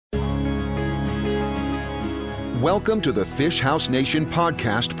Welcome to the Fish House Nation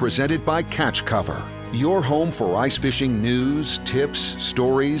podcast presented by Catch Cover, your home for ice fishing news, tips,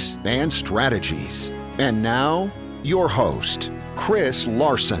 stories, and strategies. And now, your host, Chris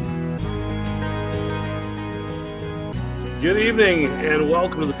Larson. Good evening and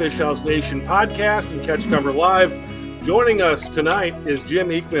welcome to the Fish House Nation podcast and Catch Cover Live. Joining us tonight is Jim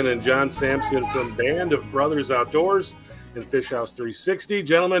Eekman and John Sampson from Band of Brothers Outdoors and Fish House 360.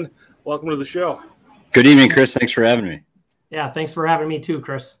 Gentlemen, welcome to the show. Good evening, Chris. Thanks for having me. Yeah, thanks for having me too,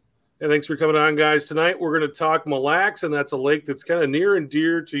 Chris. And thanks for coming on, guys. Tonight we're going to talk Mille Lacs, and that's a lake that's kind of near and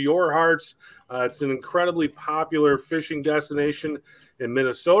dear to your hearts. It's an incredibly popular fishing destination in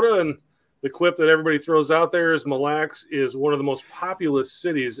Minnesota, and the quip that everybody throws out there is Mille Lacs is one of the most populous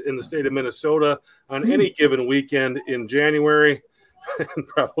cities in the state of Minnesota on any given weekend in January and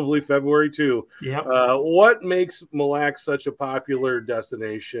probably February too. Yep. What makes Mille Lacs such a popular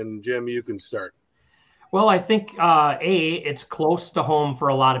destination? Jim, you can start. Well, I think, it's close to home for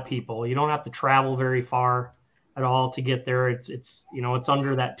a lot of people. You don't have to travel very far at all to get there. It's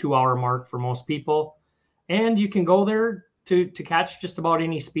under that 2-hour mark for most people. And you can go there to catch just about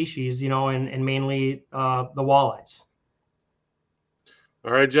any species, and mainly the walleyes.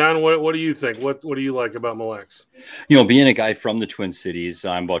 All right, John, what do you think? What do you like about Mille Lacs? Being a guy from the Twin Cities,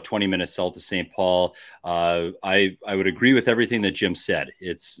 I'm about 20 minutes south of St. Paul. I would agree with everything that Jim said.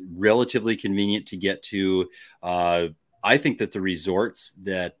 It's relatively convenient to get to. I think that the resorts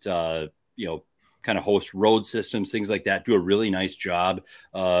that, kind of host road systems, things like that, do a really nice job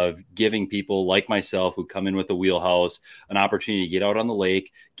of giving people like myself who come in with a wheelhouse an opportunity to get out on the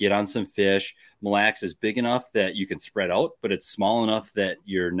lake, get on some fish. Mille Lacs is big enough that you can spread out, but it's small enough that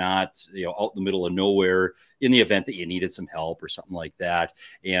you're not, out in the middle of nowhere in the event that you needed some help or something like that.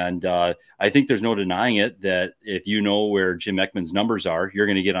 And I think there's no denying it that if you know where Jim Eckman's numbers are, you're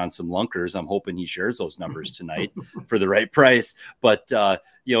going to get on some lunkers. I'm hoping he shares those numbers tonight for the right price. But,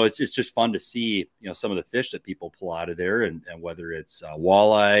 it's just fun to see, some of the fish that people pull out of there, and whether it's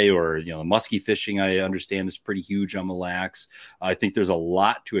walleye or, muskie fishing, I understand is pretty huge on Mille Lacs. I think there's a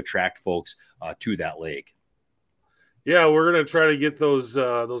lot to attract folks to that lake. Yeah, we're going to try to get those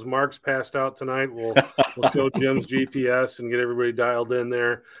marks passed out tonight. We'll show Jim's GPS and get everybody dialed in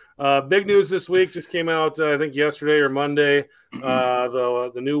there. Big news this week just came out, I think yesterday or Monday.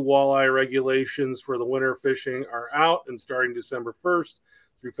 The new walleye regulations for the winter fishing are out and starting December 1st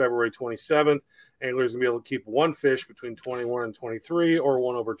through February 27th. Anglers will be able to keep one fish between 21 and 23 or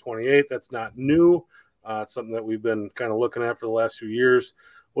 1 over 28. That's not new. It's something that we've been kind of looking at for the last few years.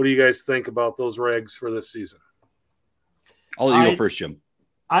 What do you guys think about those regs for this season? I'll let you go first, Jim.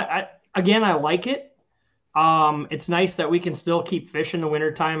 I like it. It's nice that we can still keep fish in the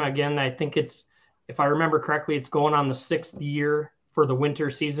wintertime. Again, I think if I remember correctly, it's going on the 6th year for the winter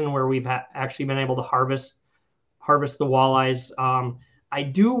season where we've actually been able to harvest the walleyes. I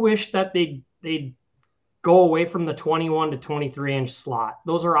do wish that they'd go away from the 21 to 23 inch slot.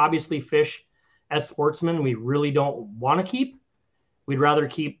 Those are obviously fish as sportsmen we really don't want to keep. We'd rather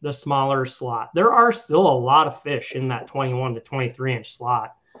keep the smaller slot. There are still a lot of fish in that 21 to 23 inch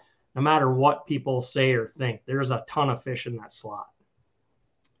slot. No matter what people say or think, there's a ton of fish in that slot.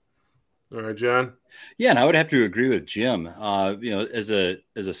 All right, John. Yeah, and I would have to agree with Jim. As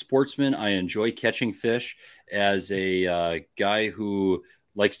a sportsman, I enjoy catching fish. As a guy who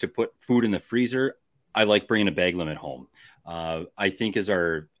likes to put food in the freezer, I like bringing a bag limit home. I think as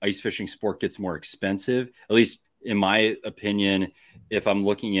our ice fishing sport gets more expensive, at least in my opinion, if I'm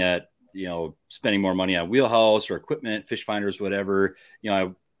looking at, spending more money on wheelhouse or equipment, fish finders, whatever,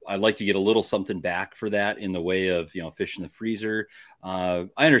 I like to get a little something back for that in the way of, fish in the freezer. I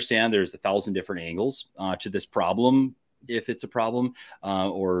understand there's 1,000 different angles to this problem, if it's a problem,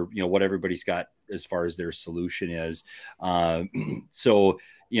 or, what everybody's got as far as their solution is. So,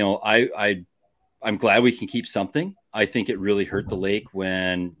 I'm glad we can keep something. I think it really hurt the lake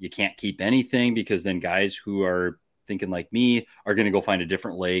when you can't keep anything, because then guys who are thinking like me are going to go find a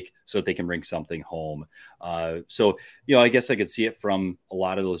different lake so that they can bring something home. So, I guess I could see it from a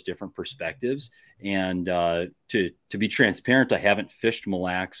lot of those different perspectives. And to be transparent, I haven't fished Mille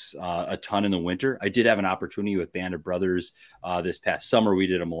Lacs a ton in the winter. I did have an opportunity with Band of Brothers this past summer. We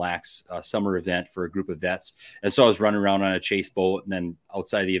did a Mille Lacs summer event for a group of vets. And so I was running around on a chase boat. And then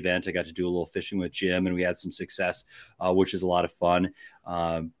outside the event, I got to do a little fishing with Jim, and we had some success, which is a lot of fun.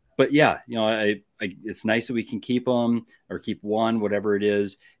 But yeah, it's nice that we can keep them, or keep one, whatever it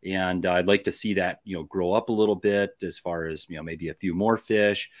is. And I'd like to see that, grow up a little bit as far as, maybe a few more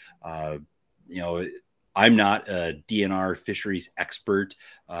fish. I'm not a DNR fisheries expert.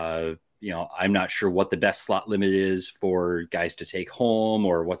 I'm not sure what the best slot limit is for guys to take home,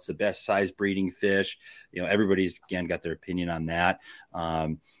 or what's the best size breeding fish. Everybody's again got their opinion on that.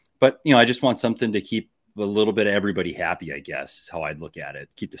 But I just want something to keep a little bit of everybody happy, I guess, is how I'd look at it.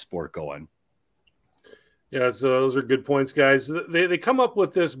 Keep the sport going. Yeah, so those are good points, guys. They come up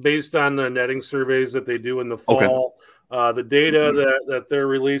with this based on the netting surveys that they do in the fall. Okay. The data that they're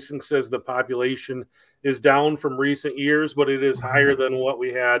releasing says the population is down from recent years, but it is higher than what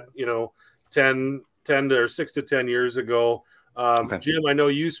we had, 10 to 6 to 10 years ago. Okay. Jim, I know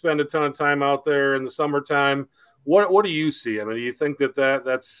you spend a ton of time out there in the summertime. What do you see? I mean, do you think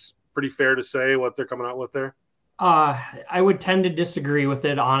that's pretty fair to say what they're coming out with there? I would tend to disagree with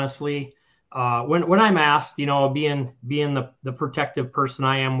it, honestly. When I'm asked, being the protective person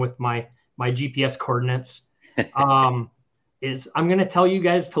I am with my GPS coordinates, I'm going to tell you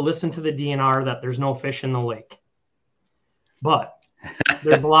guys to listen to the DNR that there's no fish in the lake. But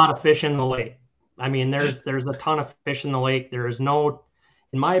there's a lot of fish in the lake. I mean, there's a ton of fish in the lake. There is no,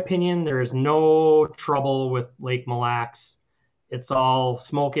 in my opinion, there is no trouble with Lake Mille Lacs. It's all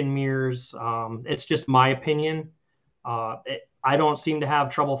smoke and mirrors. It's just my opinion. I don't seem to have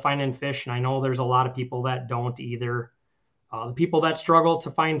trouble finding fish, and I know there's a lot of people that don't either. The people that struggle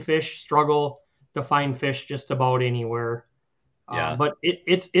to find fish just about anywhere. Yeah. But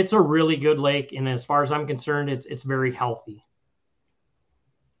it's a really good lake, and as far as I'm concerned, it's very healthy.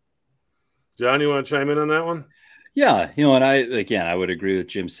 John, you want to chime in on that one? Yeah, and I would agree with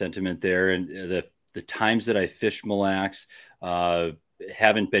Jim's sentiment there. And the times that I fished Mille Lacs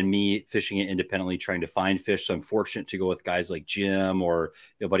haven't been me fishing it independently trying to find fish. So I'm fortunate to go with guys like Jim or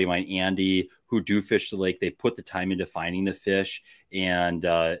a buddy of mine, Andy, who do fish the lake. They put the time into finding the fish, and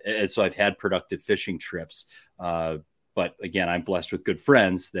so I've had productive fishing trips. But again, I'm blessed with good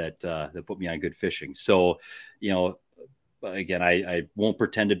friends that put me on good fishing. So, again, I won't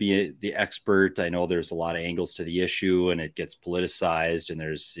pretend to be the expert. I know there's a lot of angles to the issue, and it gets politicized, and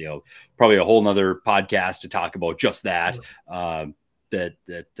there's, probably a whole nother podcast to talk about just that. I'd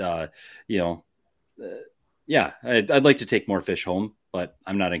like to take more fish home, but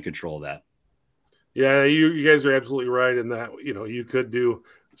I'm not in control of that. Yeah, you guys are absolutely right in that, you could do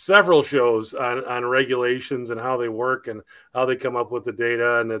several shows on regulations and how they work and how they come up with the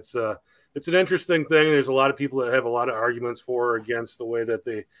data. And it's an interesting thing. There's a lot of people that have a lot of arguments for or against the way that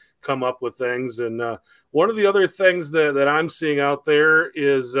they come up with things. And one of the other things that I'm seeing out there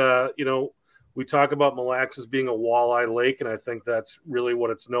is, we talk about Mille Lacs as being a walleye lake, and I think that's really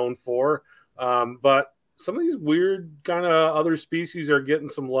what it's known for. But some of these weird kind of other species are getting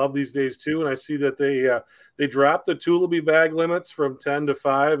some love these days too. And I see that they dropped the Tullibee bag limits from 10 to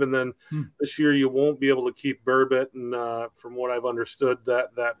 5. And then this year you won't be able to keep burbot. And from what I've understood,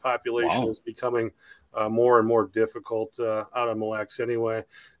 that population is becoming more and more difficult out of Mille Lacs anyway.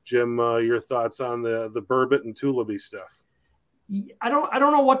 Jim, your thoughts on the burbot and Tullibee stuff? I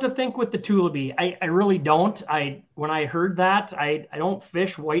don't know what to think with the Tullibee. I really don't. When I heard that, I don't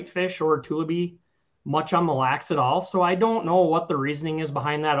fish whitefish or Tullibee much on Mille Lacs at all. So I don't know what the reasoning is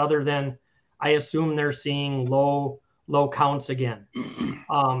behind that, other than I assume they're seeing low counts again.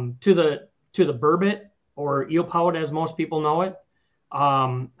 To the burbot or eel pout, as most people know it,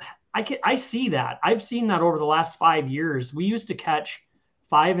 I see that. I've seen that over the last 5 years. We used to catch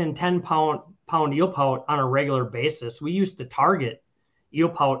 5 and 10 pound eel pout on a regular basis. We used to target eel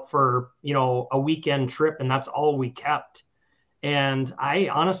pout for a weekend trip, and that's all we kept. And I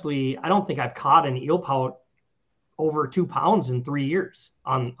don't think I've caught an eel pout over 2 pounds in 3 years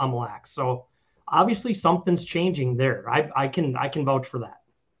on Mille Lacs. So obviously something's changing there. I can vouch for that.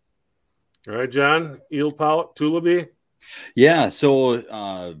 All right, John, eel pout, Tullibee. Yeah.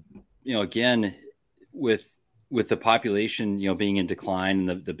 So, again, with the population, being in decline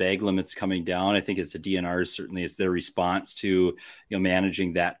and the bag limits coming down, I think it's the DNR's, certainly it's their response to,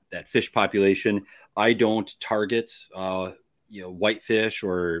 managing that fish population. I don't target, whitefish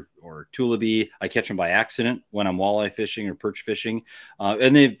or Tullibee. I catch them by accident when I'm walleye fishing or perch fishing.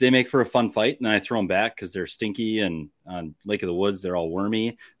 And they make for a fun fight. And then I throw them back because they're stinky, and on Lake of the Woods, they're all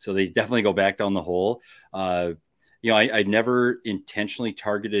wormy. So they definitely go back down the hole. I never intentionally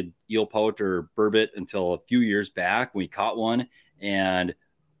targeted eel pout or burbot until a few years back when we caught one. And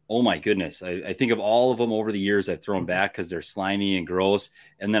oh my goodness, I think of all of them over the years I've thrown back because they're slimy and gross.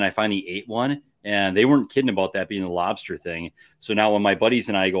 And then I finally ate one, and they weren't kidding about that being the lobster thing. So now when my buddies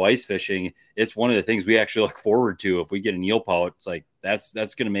and I go ice fishing, it's one of the things we actually look forward to. If we get an eel pout, it's like, that's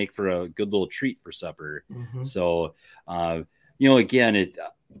going to make for a good little treat for supper. Mm-hmm. So, again,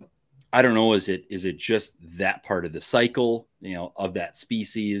 I don't know. Is it just that part of the cycle, of that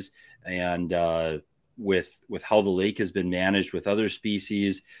species? And, with how the lake has been managed with other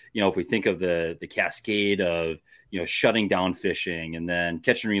species. If we think of the cascade of, shutting down fishing and then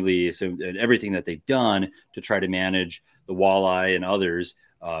catch and release and everything that they've done to try to manage the walleye and others,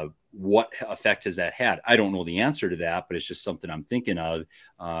 what effect has that had? I don't know the answer to that, but it's just something I'm thinking of.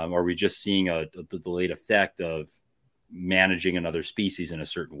 Are we just seeing the delayed effect of managing another species in a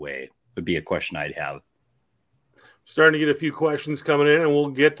certain way? Would be a question I'd have. Starting to get a few questions coming in, and we'll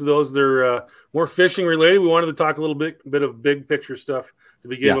get to those. They're more fishing related. We wanted to talk a little bit of big picture stuff to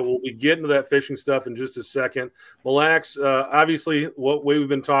begin, but we'll be getting to that fishing stuff in just a second. Mille Lacs, obviously, what way we've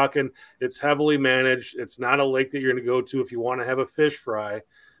been talking, it's heavily managed. It's not a lake that you're going to go to if you want to have a fish fry.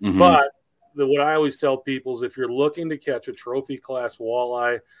 Mm-hmm. But what I always tell people is if you're looking to catch a trophy class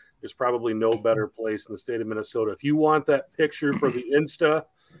walleye, there's probably no better place in the state of Minnesota. If you want that picture for the Insta,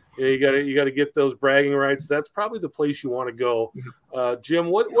 you got to get those bragging rights. That's probably the place you want to go.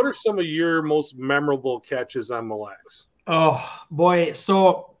 Jim, what are some of your most memorable catches on Mille Lacs? Oh boy,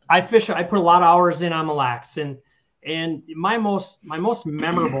 so I put a lot of hours in on Mille Lacs, and my most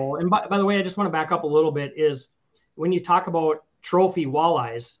memorable. And by the way, I just want to back up a little bit. Is when you talk about trophy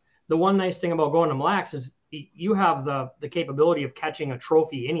walleyes, the one nice thing about going to Mille Lacs is you have the capability of catching a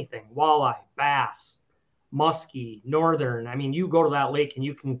trophy anything: walleye, bass, muskie, northern. I mean, you go to that lake and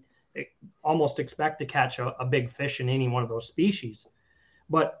you can almost expect to catch a big fish in any one of those species.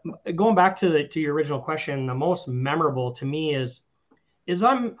 But going back to your original question, the most memorable to me is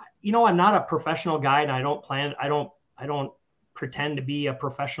I'm not a professional guide. I don't pretend to be a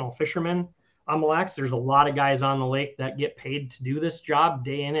professional fisherman on Mille Lacs. There's a lot of guys on the lake that get paid to do this job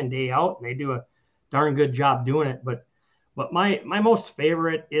day in and day out, and they do a darn good job doing it. But my most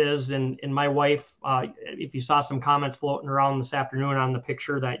favorite is, and my wife, if you saw some comments floating around this afternoon on the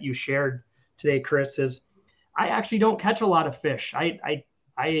picture that you shared today, Chris, is I actually don't catch a lot of fish. I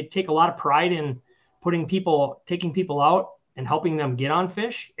take a lot of pride in taking people out and helping them get on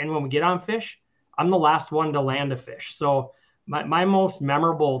fish. And when we get on fish, I'm the last one to land a fish. So my most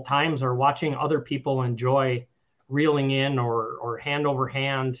memorable times are watching other people enjoy reeling in or hand over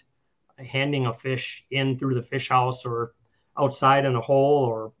hand, handing a fish in through the fish house or outside in a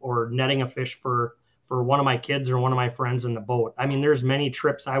hole or netting a fish for one of my kids or one of my friends in the boat. I mean, there's many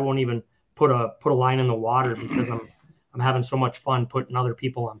trips I won't even put a line in the water because I'm having so much fun putting other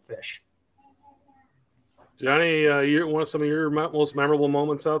people on fish. Johnny, some of your most memorable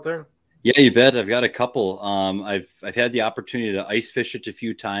moments out there? Yeah, you bet. I've got a couple. I've had the opportunity to ice fish it a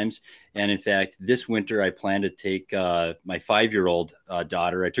few times, and in fact, this winter I plan to take my 5-year-old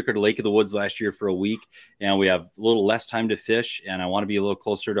daughter. I took her to Lake of the Woods last year for a week, and we have a little less time to fish, and I want to be a little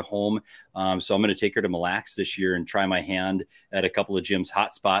closer to home. So I'm going to take her to Mille Lacs this year and try my hand at a couple of Jim's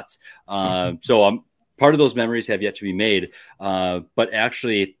hot spots. So part of those memories have yet to be made, but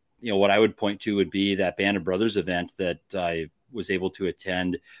actually, what I would point to would be that Band of Brothers event that I was able to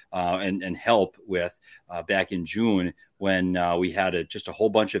attend and help with back in June when we had just a whole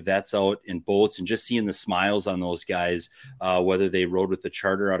bunch of vets out in boats, and just seeing the smiles on those guys, whether they rode with the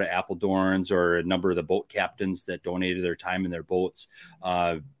charter out of Appledorns or a number of the boat captains that donated their time in their boats,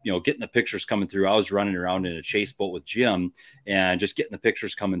 getting the pictures coming through. I was running around in a chase boat with Jim and just getting the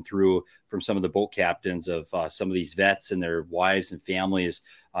pictures coming through from some of the boat captains of some of these vets and their wives and families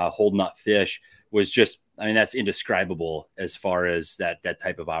holding up fish was just, that's indescribable as far as that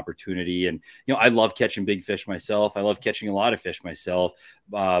type of opportunity. And, I love catching big fish myself. I love catching a lot of fish myself.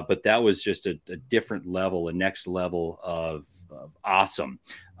 But that was just a different level, a next level of awesome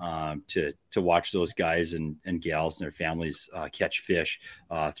to watch those guys and gals and their families catch fish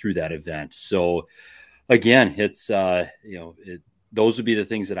through that event. So again, it's, those would be the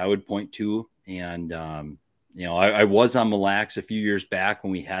things that I would point to. And, I was on Mille Lacs a few years back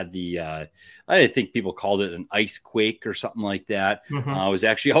when we had I think people called it an ice quake or something like that. Mm-hmm. I was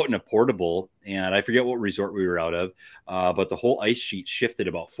actually out in a portable, and I forget what resort we were out of, but the whole ice sheet shifted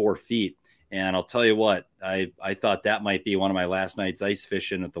about 4 feet. And I'll tell you what, I thought that might be one of my last nights ice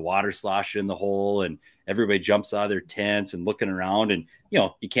fishing, with the water sloshing in the hole and everybody jumps out of their tents and looking around, and,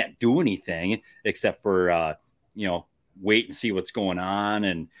 you can't do anything except for, wait and see what's going on.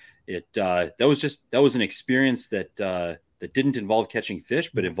 And that was an experience that didn't involve catching fish,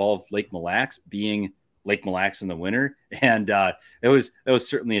 but involved Lake Mille Lacs being Lake Mille Lacs in the winter. And it was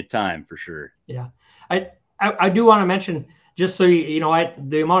certainly a time for sure. Yeah. I do want to mention, just so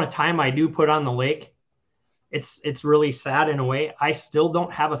the amount of time I do put on the lake, it's really sad in a way. I still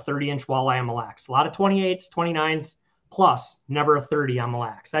don't have a 30-inch walleye on Mille Lacs. A lot of 28s, 29s plus, never a 30 on Mille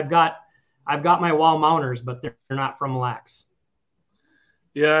Lacs. I've got my wall mounters, but they're not from Mille Lacs.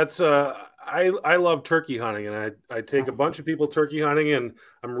 Yeah, it's I love turkey hunting, and I take a bunch of people turkey hunting, and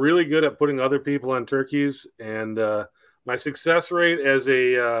I'm really good at putting other people on turkeys. And my success rate as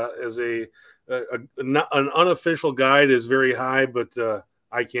an unofficial guide is very high, but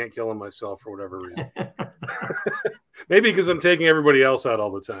I can't kill them myself for whatever reason. Maybe because I'm taking everybody else out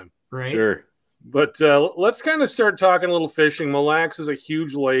all the time. Right. Sure. But let's kind of start talking a little fishing. Mille Lacs is a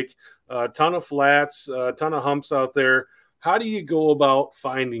huge lake, a ton of flats, a ton of humps out there. How do you go about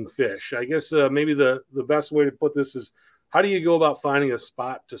finding fish? I guess maybe the best way to put this is, how do you go about finding a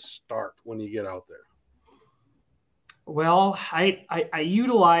spot to start when you get out there? Well, I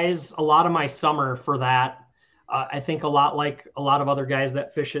utilize a lot of my summer for that. I think a lot like a lot of other guys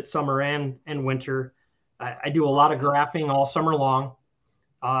that fish it summer and winter. I do a lot of graphing all summer long,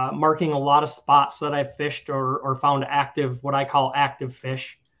 marking a lot of spots that I've fished or found active, what I call active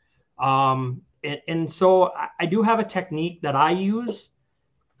fish. And so I do have a technique that I use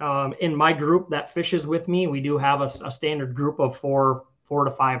in my group that fishes with me. We do have a standard group of four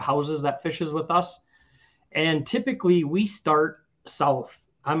to five houses that fishes with us. And typically we start south.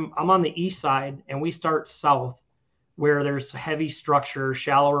 I'm on the east side, and we start south where there's heavy structure,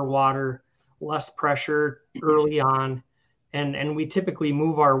 shallower water, less pressure early on. And we typically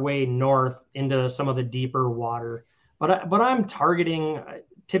move our way north into some of the deeper water. But I'm targeting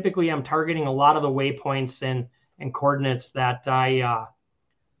a lot of the waypoints and coordinates that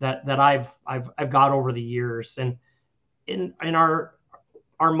I've got over the years. And in our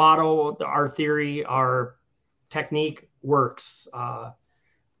motto, our theory, our technique works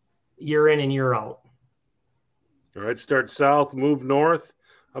year in and year out. All right, start south, move north.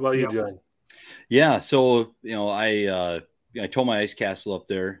 How about you, John? Yeah, so I tow my ice castle up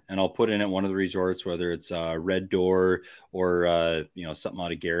there, and I'll put in at one of the resorts, whether it's Red Door or something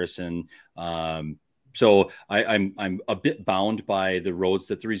out of Garrison. So I'm a bit bound by the roads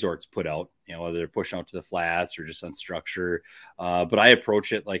that the resorts put out, whether they're pushing out to the flats or just on structure. But I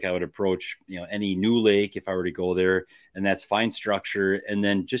approach it like I would approach, any new lake if I were to go there, and that's find structure and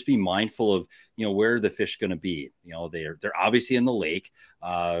then just be mindful of, where the fish going to be. They're obviously in the lake.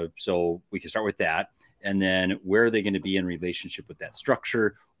 So we can start with that. And then where are they going to be in relationship with that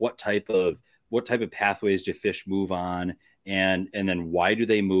structure? What type of pathways do fish move on? And then why do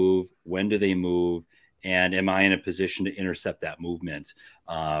they move? When do they move? And am I in a position to intercept that movement?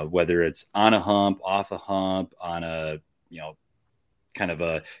 Whether it's on a hump, off a hump, on a, kind of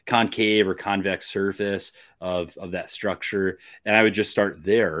a concave or convex surface of that structure. And I would just start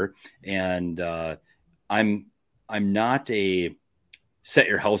there. And I'm not a set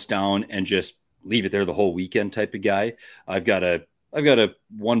your house down and just leave it there the whole weekend type of guy. I've got a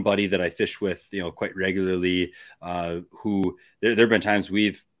one buddy that I fish with, quite regularly, who there have been times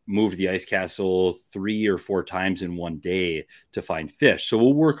we've moved the ice castle 3 or 4 times in one day to find fish. So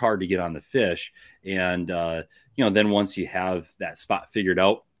we'll work hard to get on the fish. And, then once you have that spot figured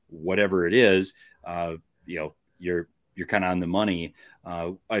out, whatever it is, you're kind of on the money.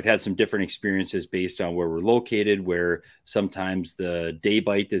 I've had some different experiences based on where we're located, where sometimes the day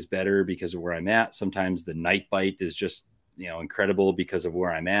bite is better because of where I'm at. Sometimes the night bite is just, incredible because of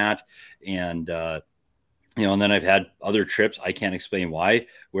where I'm at. And then I've had other trips, I can't explain why,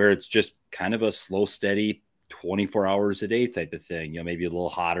 where it's just kind of a slow, steady 24 hours a day type of thing, maybe a little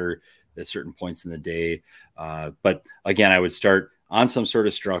hotter at certain points in the day. But again, I would start on some sort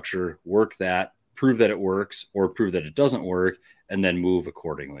of structure, work that, prove that it works or prove that it doesn't work, and then move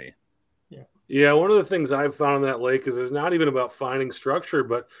accordingly. Yeah, one of the things I've found on that lake is it's not even about finding structure,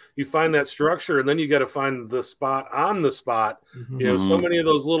 but you find that structure and then you got to find the spot on the spot. Mm-hmm. So many of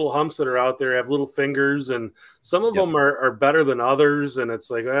those little humps that are out there have little fingers, and some of them are better than others. And it's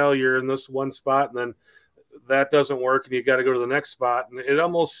like, well, you're in this one spot and then that doesn't work and you got to go to the next spot. And it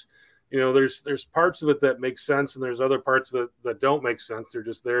almost, there's parts of it that make sense and there's other parts of it that don't make sense. They're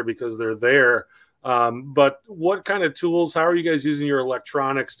just there because they're there. But what kind of tools, how are you guys using your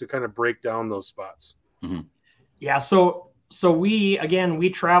electronics to kind of break down those spots? Mm-hmm. Yeah. So we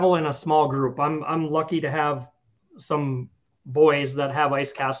travel in a small group. I'm lucky to have some boys that have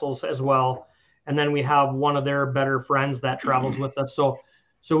ice castles as well. And then we have one of their better friends that travels with us. So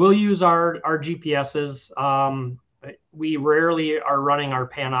we'll use our GPSs. We rarely are running our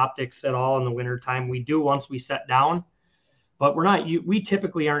Panoptics at all in the wintertime. We do once we set down. But we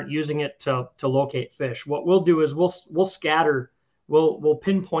typically aren't using it to locate fish. What we'll do is we'll scatter, we'll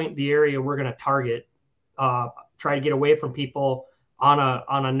pinpoint the area we're going to target, try to get away from people on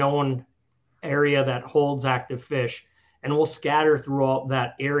a known area that holds active fish, and we'll scatter throughout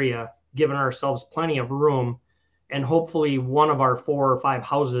that area, giving ourselves plenty of room, and hopefully one of our 4 or 5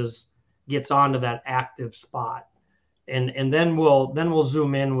 houses gets onto that active spot. and then we'll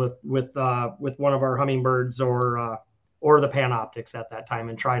zoom in with one of our hummingbirds or the Panoptics at that time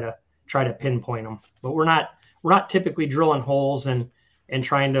and try to pinpoint them. But we're not typically drilling holes and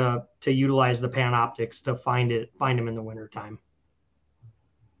trying to utilize the Panoptics to find them in the wintertime.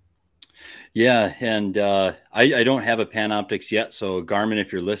 Yeah, and I don't have a Panoptics yet. So Garmin,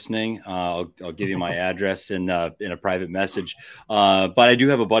 if you're listening, I'll give you my address in a private message. But I do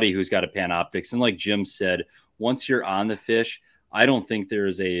have a buddy who's got a Panoptics, and like Jim said, once you're on the fish, I don't think there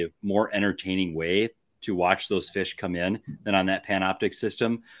is a more entertaining way to watch those fish come in than on that Panoptic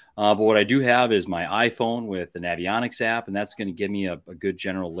system. But what I do have is my iPhone with the Navionics app, and that's going to give me a good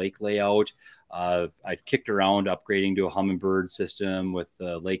general lake layout. I've kicked around upgrading to a Humminbird system with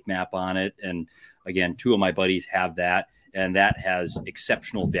the lake map on it. And again, 2 of my buddies have that, and that has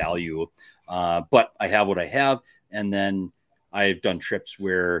exceptional value. But I have what I have. And then I've done trips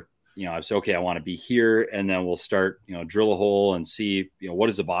where, I say, okay, I want to be here. And then we'll start, drill a hole and see, what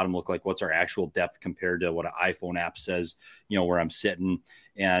does the bottom look like? What's our actual depth compared to what an iPhone app says, where I'm sitting,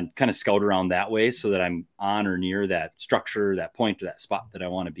 and kind of scout around that way so that I'm on or near that structure, that point, or that spot that I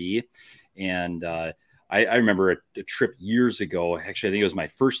want to be. And I remember a trip years ago, actually, I think it was my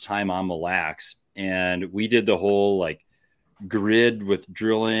first time on Mille Lacs, and we did the whole like grid with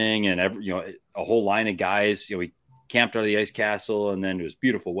drilling and a whole line of guys, we camped out of the ice castle, and then it was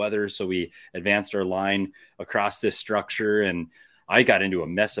beautiful weather. So we advanced our line across this structure, and I got into a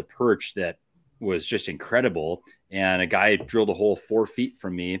mess of perch that was just incredible. And a guy drilled a hole 4 feet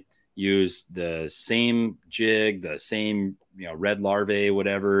from me, used the same jig, the same, red larvae,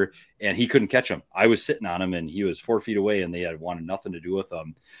 whatever, and he couldn't catch them. I was sitting on him, and he was 4 feet away, and they had wanted nothing to do with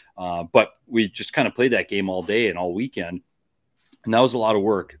them. But we just kind of played that game all day and all weekend. And that was a lot of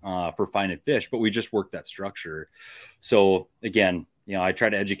work for finding fish, but we just worked that structure. So again, I try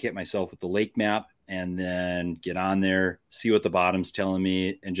to educate myself with the lake map, and then get on there, see what the bottom's telling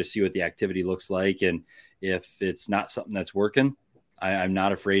me, and just see what the activity looks like. And if it's not something that's working, I'm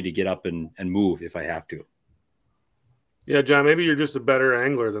not afraid to get up and move if I have to. Yeah, John, maybe you're just a better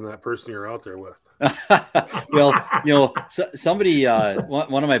angler than that person you're out there with. Well, somebody,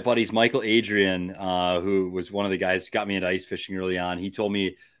 one of my buddies, Michael Adrian, who was one of the guys who got me into ice fishing early on, he told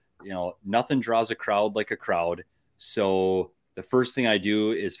me, nothing draws a crowd like a crowd. So the first thing I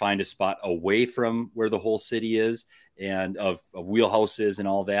do is find a spot away from where the whole city is and of wheelhouses and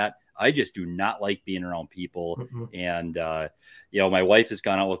all that. I just do not like being around people. Mm-hmm. And, my wife has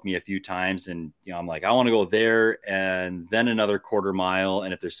gone out with me a few times, and, I'm like, I want to go there and then another quarter mile.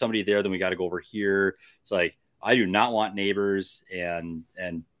 And if there's somebody there, then we got to go over here. It's like, I do not want neighbors. And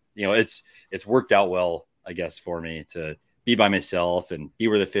it's worked out well, I guess, for me to be by myself and be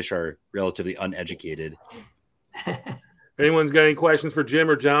where the fish are relatively uneducated. If anyone's got any questions for Jim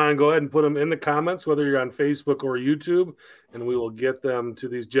or John, go ahead and put them in the comments, whether you're on Facebook or YouTube, and we will get them to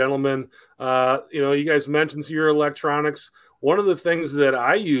these gentlemen. You guys mentioned your electronics. One of the things that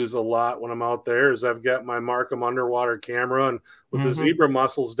I use a lot when I'm out there is I've got my Markham underwater camera, and with the zebra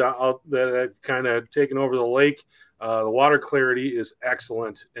mussels out that I've kind of taken over the lake, the water clarity is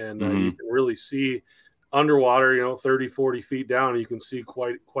excellent, and you can really see underwater, 30, 40 feet down, you can see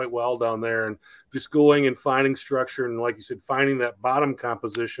quite well down there. And just going and finding structure, and like you said, finding that bottom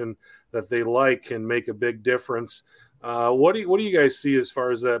composition that they like can make a big difference. What do you guys see as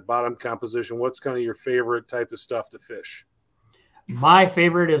far as that bottom composition? What's kind of your favorite type of stuff to fish? My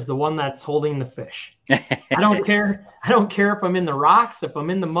favorite is the one that's holding the fish. I don't care if I'm in the rocks, if I'm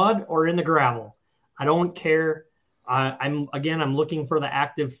in the mud, or in the gravel. I don't care. I'm looking for the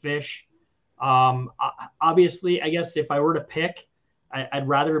active fish. Obviously, I guess if I were to pick, I'd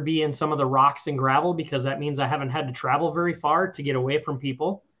rather be in some of the rocks and gravel, because that means I haven't had to travel very far to get away from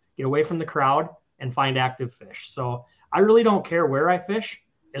people, get away from the crowd, and find active fish. So I really don't care where I fish,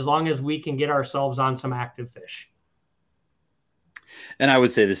 as long as we can get ourselves on some active fish. And I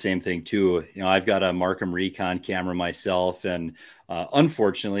would say the same thing too. I've got a Markham Recon camera myself, and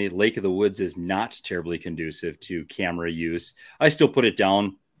unfortunately, Lake of the Woods is not terribly conducive to camera use. I still put it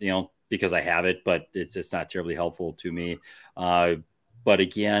down, because I have it, but it's not terribly helpful to me. But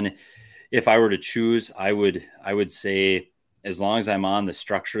again, if I were to choose, I would say, as long as I'm on the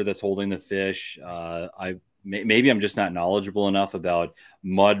structure that's holding the fish, maybe I'm just not knowledgeable enough about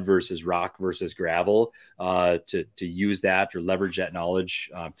mud versus rock versus gravel to use that or leverage that knowledge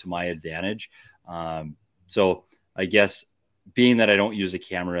to my advantage. So I guess, being that I don't use a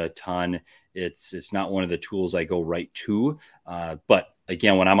camera a ton, it's not one of the tools I go right to. But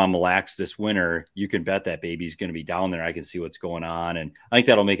again, when I'm on Mille Lacs this winter, you can bet that baby's going to be down there. I can see what's going on. And I think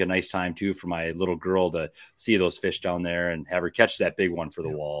that'll make a nice time too for my little girl to see those fish down there and have her catch that big one for the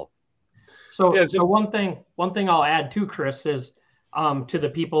wall. So one thing I'll add too, Chris, is to the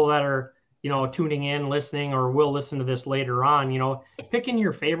people that are, tuning in, listening, or will listen to this later on, picking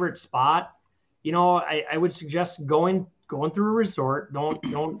your favorite spot. I would suggest going through a resort.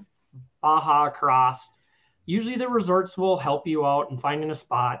 Don't Baja across. Usually the resorts will help you out in finding a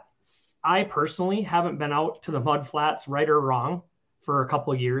spot. I personally haven't been out to the mud flats, right or wrong, for a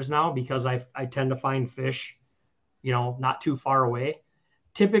couple of years now because I tend to find fish, not too far away.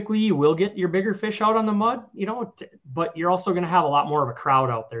 Typically you will get your bigger fish out on the mud, but you're also going to have a lot more of a crowd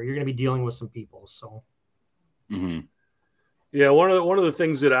out there. You're going to be dealing with some people. So. Mm-hmm. Yeah, one of the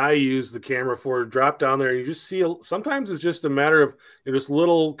things that I use the camera for, drop down there, you just see sometimes it's just a matter of just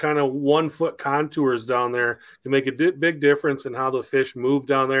little kind of 1 foot contours down there can make a big difference in how the fish move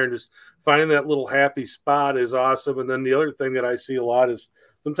down there, and just finding that little happy spot is awesome. And then the other thing that I see a lot is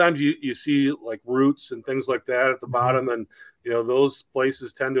sometimes you see like roots and things like that at the bottom, and those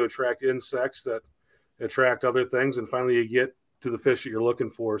places tend to attract insects that attract other things, and finally you get to the fish that you're looking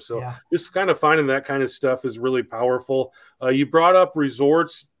for. So just kind of finding that kind of stuff is really powerful. You brought up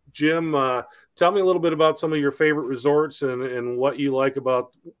resorts, Jim. Tell me a little bit about some of your favorite resorts and what you like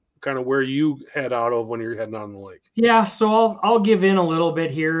about kind of where you head out of when you're heading out on the lake. Yeah, so I'll give in a little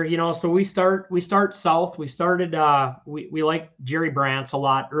bit here. So we start south. We started we like Jerry Brandt's a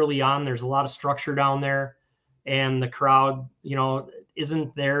lot early on. There's a lot of structure down there, and the crowd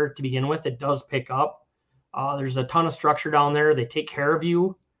isn't there to begin with. It does pick up. There's a ton of structure down there. They take care of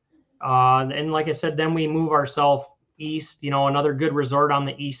you. And like I said, then we move ourselves east. Another good resort on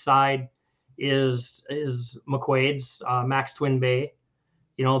the east side is McQuaid's, Max Twin Bay.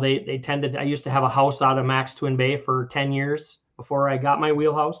 They tend to, I used to have a house out of Max Twin Bay for 10 years before I got my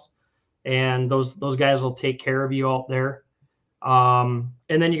wheelhouse. And those guys will take care of you out there. And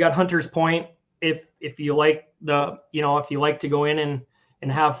then you got Hunter's Point. If you like if you like to go in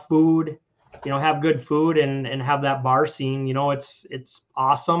and have food, have good food and have that bar scene, it's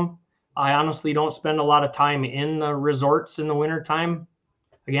awesome. I honestly don't spend a lot of time in the resorts in the wintertime.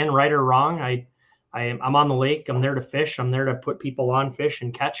 Again, right or wrong, I'm on the lake. I'm there to fish. I'm there to put people on fish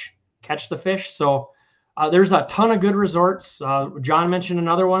and catch the fish. So there's a ton of good resorts. John mentioned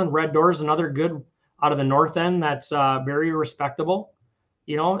another one. Red Door is another good out of the north end that's very respectable.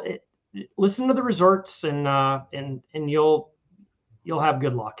 Listen to the resorts and you'll have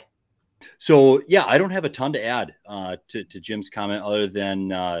good luck. So, yeah, I don't have a ton to add to Jim's comment other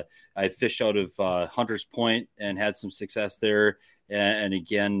than I fished out of Hunter's Point and had some success there. And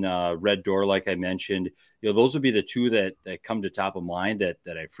again, Red Door, like I mentioned, those would be the two that come to top of mind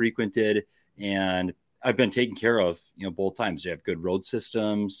that I frequented. And I've been taken care of, both times. They have good road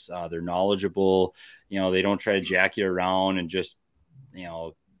systems. They're knowledgeable. They don't try to jack you around and just,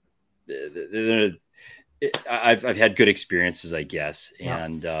 I've had good experiences, I guess. Yeah.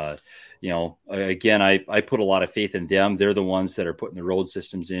 And, again, I put a lot of faith in them. They're the ones that are putting the road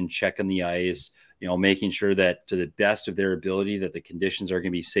systems in, checking the ice, making sure that to the best of their ability that the conditions are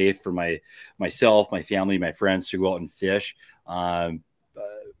going to be safe for myself, my family, my friends to go out and fish.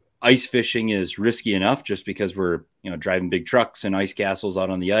 Ice fishing is risky enough just because we're, driving big trucks and ice castles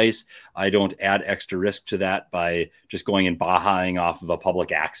out on the ice. I don't add extra risk to that by just going and bahaing off of a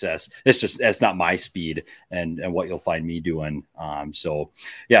public access. That's not my speed and what you'll find me doing. So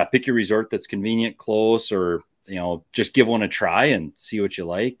yeah, pick your resort that's convenient, close, or, just give one a try and see what you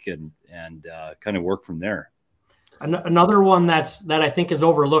like and kind of work from there. Another one that I think is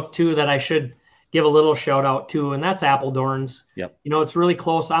overlooked too, that I should give a little shout out to, and that's Appledorn's. Yep. It's really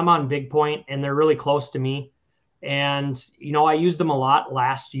close. I'm on Big Point and they're really close to me. And, I used them a lot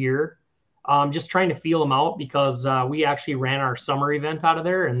last year, just trying to feel them out because we actually ran our summer event out of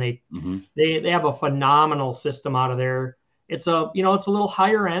there, and they have a phenomenal system out of there. It's it's a little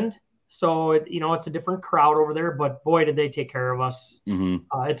higher end. So, it's a different crowd over there, but boy, did they take care of us.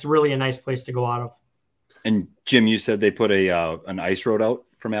 Mm-hmm. It's really a nice place to go out of. And Jim, you said they put an ice road out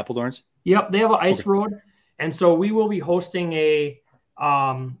from Appledorn's? Yep, they have an ice road, and so we will be hosting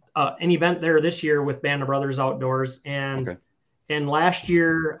an event there this year with Band of Brothers Outdoors. And last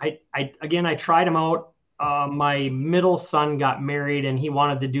year, I tried them out. My middle son got married, and he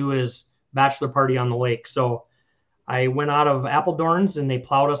wanted to do his bachelor party on the lake. So I went out of Appledorn's, and they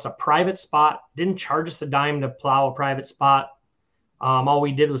plowed us a private spot. Didn't charge us a dime to plow a private spot. All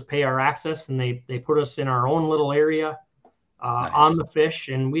we did was pay our access, and they put us in our own little area. Nice. On the fish,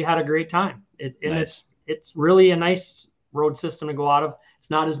 and we had a great time. Nice. It's really a nice road system to go out of. It's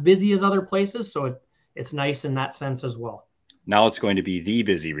not as busy as other places, so it's nice in that sense as well. Now it's going to be the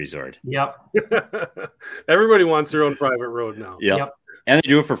busy resort. Yep. Everybody wants their own private road now. Yep. And they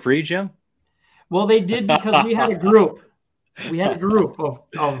do it for free, Jim? Well, they did because we had a group. We had a group of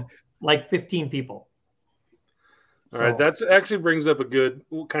like 15 people. All right, that actually brings up a good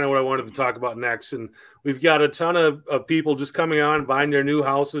kind of what I wanted to talk about next. And we've got a ton of people just coming on, buying their new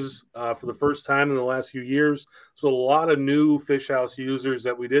houses for the first time in the last few years. So a lot of new fish house users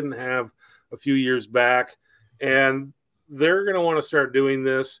that we didn't have a few years back. And they're going to want to start doing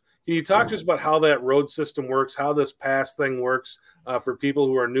this. Can you talk to us about how that road system works, how this pass thing works for people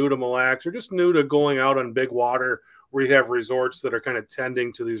who are new to Mille Lacs or just new to going out on big water where you have resorts that are kind of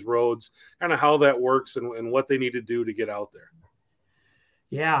tending to these roads, kind of how that works and what they need to do to get out there?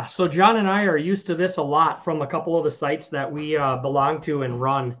 Yeah, so John and I are used to this a lot from a couple of the sites that we belong to and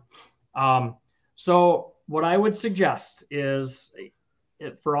run. So what I would suggest is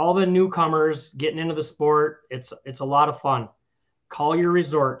for all the newcomers getting into the sport, it's a lot of fun. Call your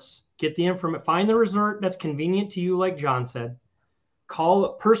resorts, get the information, find the resort that's convenient to you, like John said.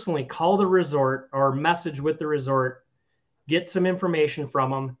 Call the resort or message with the resort, get some information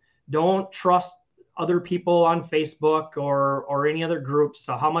from them. Don't trust other people on Facebook or any other groups,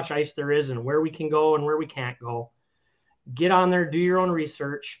 so how much ice there is and where we can go and where we can't go. Get on there, do your own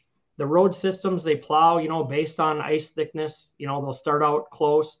research. The road systems, they plow, based on ice thickness. They'll start out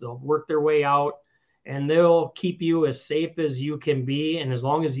close, they'll work their way out, and they'll keep you as safe as you can be. And as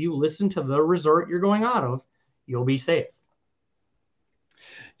long as you listen to the resort you're going out of, you'll be safe.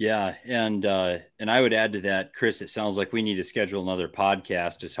 Yeah. And I would add to that, Chris, it sounds like we need to schedule another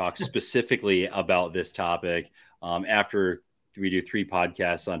podcast to talk specifically about this topic after we do 3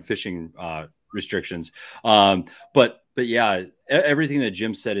 podcasts on fishing restrictions. But yeah, everything that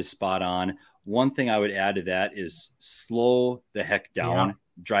Jim said is spot on. One thing I would add to that is slow the heck down. Yeah.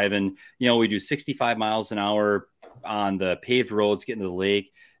 Driving, we do 65 miles an hour on the paved roads, getting to the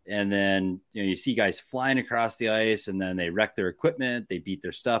lake. And then, you see guys flying across the ice and then they wreck their equipment, they beat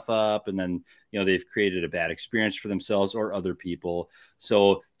their stuff up, and then, they've created a bad experience for themselves or other people.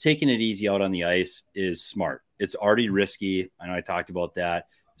 So taking it easy out on the ice is smart. It's already risky. I know I talked about that.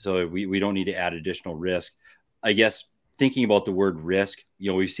 So we don't need to add additional risk. I guess thinking about the word risk,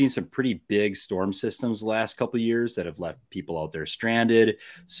 we've seen some pretty big storm systems the last couple of years that have left people out there stranded.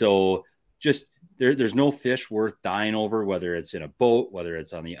 So just there's no fish worth dying over, whether it's in a boat, whether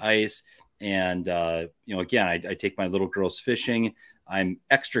it's on the ice. And, again, I take my little girls fishing. I'm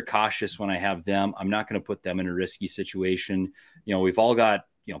extra cautious when I have them. I'm not going to put them in a risky situation. We've all got,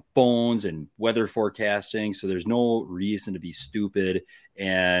 phones and weather forecasting. So there's no reason to be stupid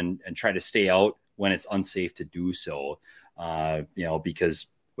and try to stay out when it's unsafe to do so, because,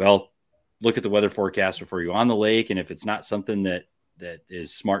 look at the weather forecast before you go on the lake. And if it's not something that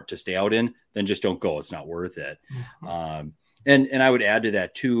is smart to stay out in, then just don't go. It's not worth it. Mm-hmm. And I would add to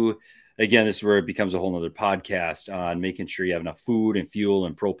that too. Again, this is where it becomes a whole nother podcast on making sure you have enough food and fuel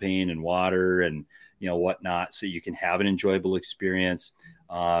and propane and water and, whatnot, so you can have an enjoyable experience.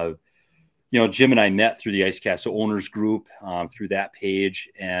 Jim and I met through the Ice Castle owners group through that page.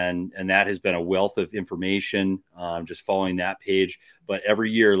 And that has been a wealth of information, just following that page. But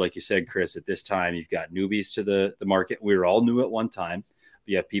every year, like you said, Chris, at this time, you've got newbies to the market. We were all new at one time. But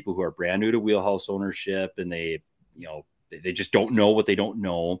you have people who are brand new to wheelhouse ownership, and they just don't know what they don't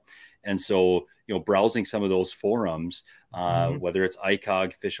know. And so, browsing some of those forums, whether it's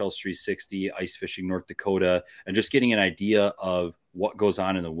ICOG, Fish House 360, Ice Fishing North Dakota, and just getting an idea of what goes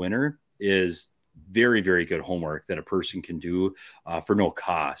on in the winter is very, very good homework that a person can do for no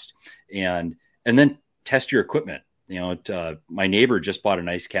cost. And then test your equipment. My neighbor just bought an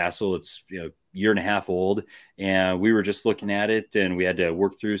ice castle. It's year and a half old, and we were just looking at it, and we had to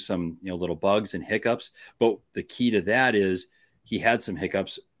work through some little bugs and hiccups. But the key to that is he had some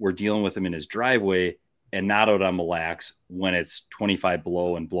hiccups. We're dealing with them in his driveway and not out on Mille Lacs when it's 25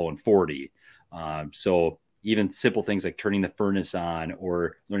 below and blowing 40. So even simple things like turning the furnace on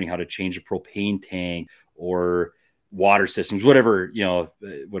or learning how to change a propane tank or water systems, whatever have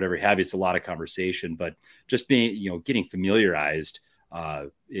you. It's a lot of conversation, but just being, getting familiarized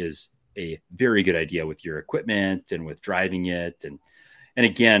is a very good idea with your equipment and with driving it. And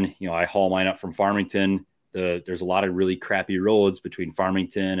again, I haul mine up from Farmington. There's a lot of really crappy roads between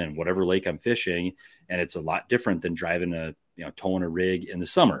Farmington and whatever lake I'm fishing. And it's a lot different than driving towing a rig in the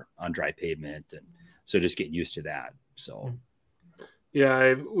summer on dry pavement. And so just getting used to that. So.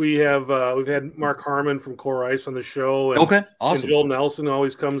 Yeah, we've had Mark Harmon from Core Ice on the show. And, okay, awesome. And Joel Nelson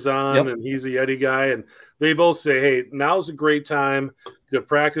always comes on, and he's a Yeti guy. And they both say, hey, now's a great time to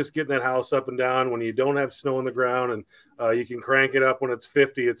practice getting that house up and down when you don't have snow on the ground, and you can crank it up when it's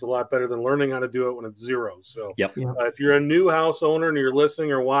 50. It's a lot better than learning how to do it when it's 0. So if you're a new house owner and you're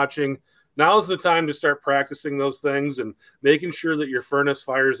listening or watching, now's the time to start practicing those things and making sure that your furnace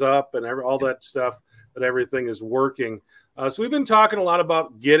fires up and all that stuff, that everything is working. So we've been talking a lot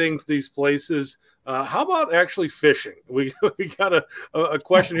about getting to these places. How about actually fishing? We got a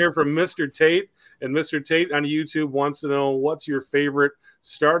question here from Mr. Tate, and Mr. Tate on YouTube wants to know, what's your favorite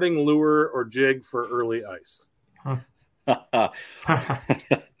starting lure or jig for early ice? Plead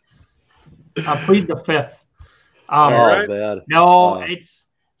the fifth. Right. Bad. No, it's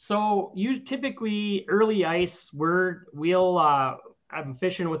so you typically early ice. I'm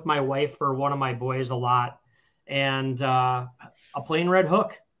fishing with my wife for one of my boys a lot, and a plain red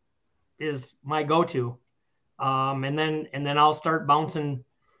hook is my go-to. And then I'll start bouncing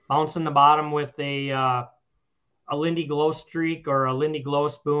the bottom with a Lindy Glow Streak or a Lindy Glow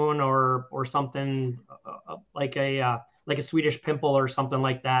Spoon or something like a Swedish Pimple or something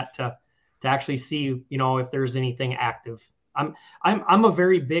like that to actually see, if there's anything active. I'm a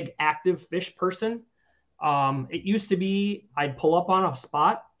very big active fish person. It used to be I'd pull up on a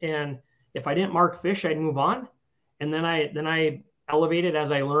spot, and if I didn't mark fish, I'd move on. And then I elevated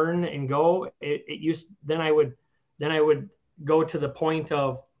as I learn and go. Then I would go to the point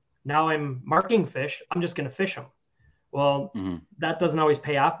of, now I'm marking fish, I'm just going to fish them. Well, that doesn't always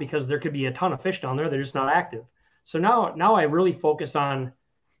pay off because there could be a ton of fish down there. They're just not active. So now I really focus on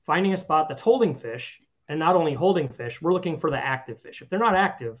finding a spot that's holding fish, and not only holding fish, we're looking for the active fish. If they're not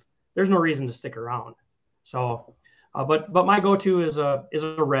active, there's no reason to stick around. So, but my go-to is a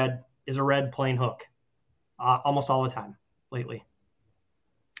red plain hook, almost all the time lately.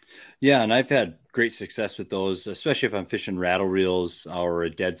 Yeah, and I've had great success with those, especially if I'm fishing rattle reels or a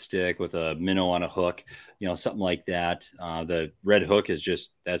dead stick with a minnow on a hook, something like that. The red hook that's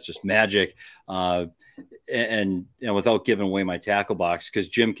just magic. And without giving away my tackle box, because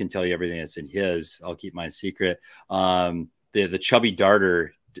Jim can tell you everything that's in his, I'll keep mine secret. The chubby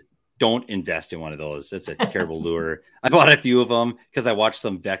darter, don't invest in one of those. That's a terrible lure. I bought a few of them because I watched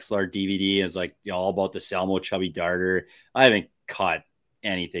some Vexlar DVD. And it's like all about the Salmo chubby darter. I haven't caught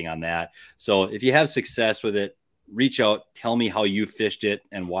anything on that. So if you have success with it, reach out, tell me how you fished it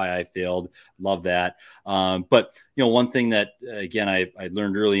and why I failed. Love that. But one thing that again I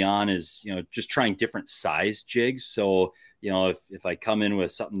learned early on is just trying different size jigs. So if I come in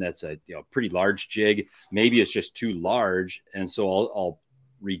with something that's a pretty large jig, maybe it's just too large, and so I'll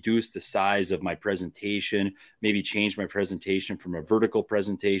reduce the size of my presentation, maybe change my presentation from a vertical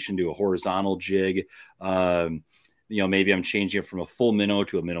presentation to a horizontal jig. Maybe I'm changing it from a full minnow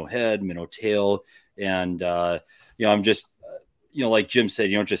to a minnow head, minnow tail. And, I'm just, like Jim said,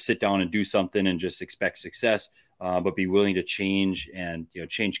 you don't just sit down and do something and just expect success, but be willing to change and,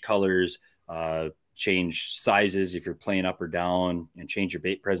 change colors, change sizes if you're playing up or down, and change your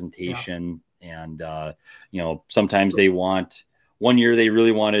bait presentation. Yeah. And, sometimes one year they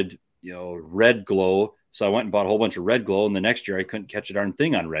really wanted, red glow. So I went and bought a whole bunch of red glow, and the next year I couldn't catch a darn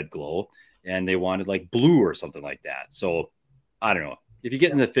thing on red glow, and they wanted like blue or something like that. So I don't know. If you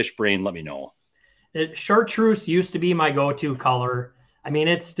get in the fish brain, let me know. Chartreuse used to be my go-to color. I mean,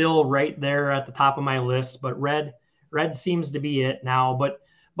 it's still right there at the top of my list, but red seems to be it now. But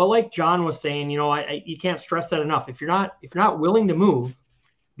like John was saying, you can't stress that enough. If you're not willing to move,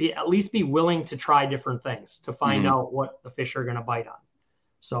 at least be willing to try different things to find out what the fish are going to bite on.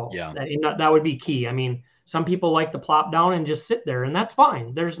 So yeah, that would be key. I mean, some people like to plop down and just sit there, and that's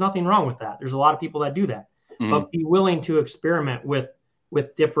fine. There's nothing wrong with that. There's a lot of people that do that, but be willing to experiment with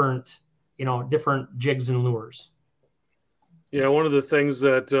different, different jigs and lures. Yeah. One of the things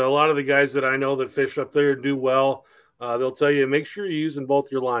that a lot of the guys that I know that fish up there do well, they'll tell you, make sure you're using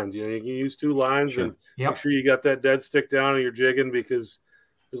both your lines. You can use two lines, and make sure you got that dead stick down and you're jigging, because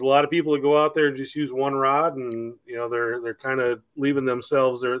there's a lot of people that go out there and just use one rod, and they're kind of leaving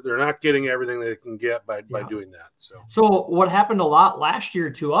themselves. They're not getting everything they can get by doing that. So what happened a lot last year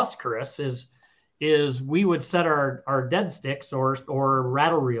to us, Chris, is we would set our dead sticks or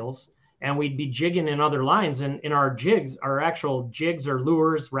rattle reels, and we'd be jigging in other lines, and in our jigs, our actual jigs or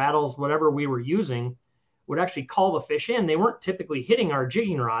lures, rattles, whatever we were using, would actually call the fish in. They weren't typically hitting our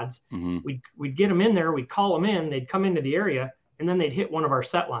jigging rods. We'd get them in there, we'd call them in, they'd come into the area, and then they'd hit one of our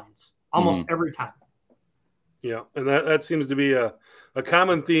set lines almost every time. Yeah, and that seems to be a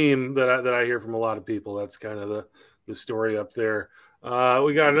common theme that I hear from a lot of people. That's kind of the story up there.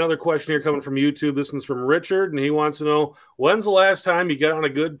 We got another question here coming from YouTube. This one's from Richard, and he wants to know, when's the last time you got on a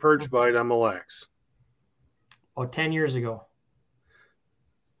good perch bite on Mille Lacs? 10 years ago.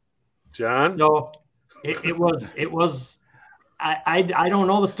 John? So it was. I don't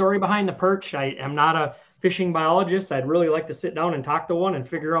know the story behind the perch. I am not a fishing biologist. I'd really like to sit down and talk to one and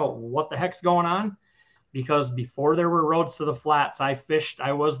figure out what the heck's going on, because before there were roads to the flats, I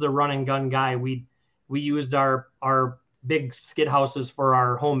was the run and gun guy. We used our big skid houses for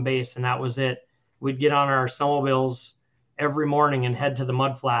our home base, and that was it. We'd get on our snowmobiles every morning and head to the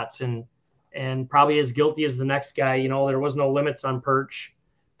mud flats and probably as guilty as the next guy. You know, there was no limits on perch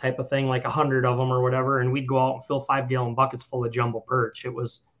type of thing, like 100 of them or whatever. And we'd go out and fill 5-gallon buckets full of jumbo perch. It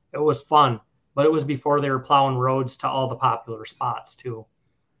was fun, but it was before they were plowing roads to all the popular spots too.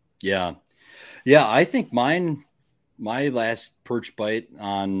 Yeah. Yeah. I think my last perch bite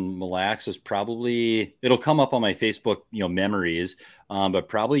on Mille Lacs was probably, it'll come up on my Facebook, memories, but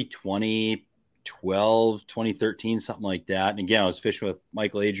probably 2012, 2013, something like that. And again, I was fishing with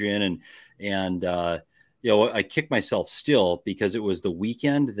Michael Adrian and I kicked myself still because it was the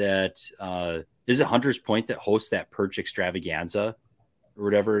weekend that, is it Hunter's Point that hosts that perch extravaganza or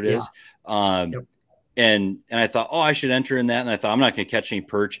whatever it is? Yep. And I thought, oh, I should enter in that. And I thought, I'm not going to catch any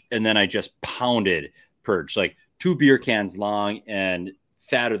perch. And then I just pounded perch, like 2 beer cans long and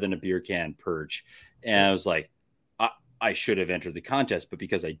fatter than a beer can perch. And I was like, I should have entered the contest, but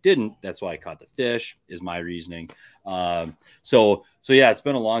because I didn't, that's why I caught the fish, is my reasoning. So yeah, it's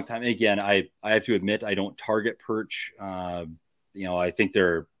been a long time. Again, I have to admit, I don't target perch. I think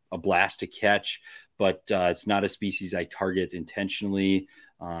they're a blast to catch, but it's not a species I target intentionally.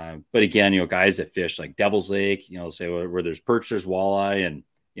 But again, guys that fish like Devil's Lake, say where there's perch, there's walleye, and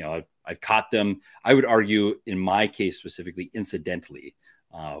I've caught them. I would argue in my case specifically, incidentally,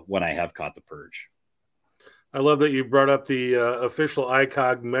 when I have caught the perch. I love that you brought up the official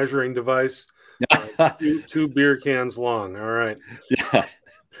ICOG measuring device, 2 beer cans long. All right. Yeah.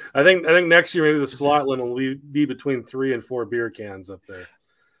 I think next year maybe the slot limit will be between 3 and 4 beer cans up there.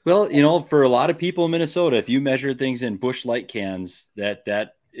 Well, for a lot of people in Minnesota, if you measure things in Busch Light cans,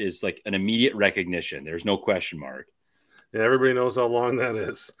 that is like an immediate recognition. There's no question mark. Yeah, everybody knows how long that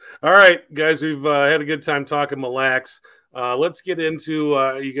is. All right, guys, we've had a good time talking Mille Lacs. Let's get into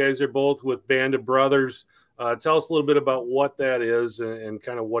you guys are both with Band of Brothers. Tell us a little bit about what that is and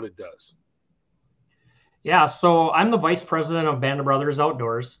kind of what it does. Yeah, so I'm the vice president of Band of Brothers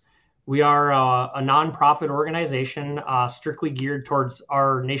Outdoors. We are a nonprofit organization strictly geared towards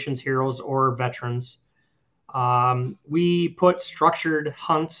our nation's heroes or veterans. We put structured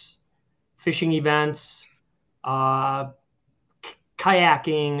hunts, fishing events,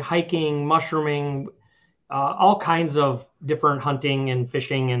 kayaking, hiking, mushrooming, all kinds of different hunting and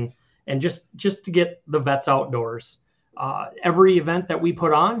fishing and just to get the vets outdoors. Every event that we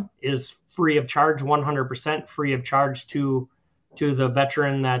put on is free of charge, 100% free of charge to the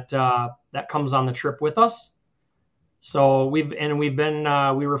veteran that comes on the trip with us. So we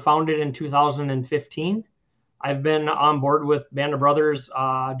were founded in 2015. I've been on board with Band of Brothers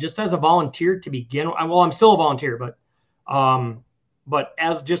just as a volunteer to begin. Well, I'm still a volunteer, but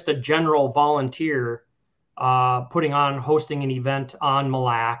as just a general volunteer, hosting an event on Mille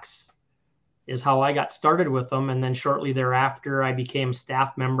Lacs is how I got started with them. And then shortly thereafter, I became a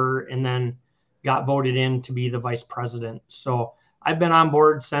staff member and then got voted in to be the vice president. So I've been on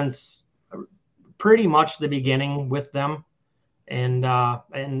board since pretty much the beginning with them and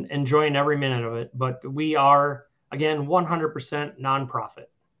enjoying every minute of it. But we are, again, 100% nonprofit.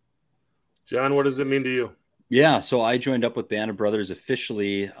 John, what does it mean to you? Yeah, so I joined up with Band of Brothers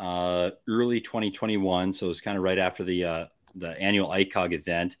officially early 2021. So it was kind of right after the annual ICOG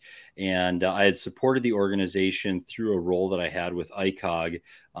event. And I had supported the organization through a role that I had with ICOG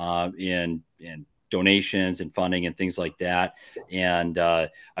in donations and funding and things like that. And I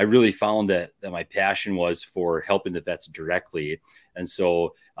really found that my passion was for helping the vets directly. And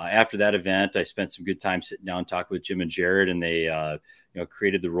so after that event, I spent some good time sitting down, talking with Jim and Jared, and they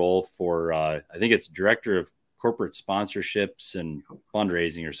created the role for, I think it's director of corporate sponsorships and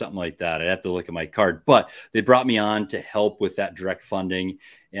fundraising or something like that. I'd have to look at my card, but they brought me on to help with that direct funding.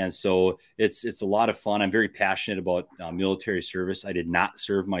 And so it's a lot of fun. I'm very passionate about military service. I did not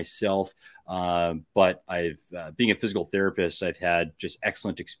serve myself, but being a physical therapist, I've had just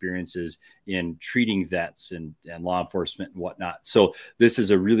excellent experiences in treating vets and law enforcement and whatnot. So this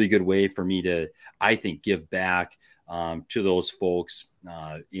is a really good way for me to, I think, give back to those folks,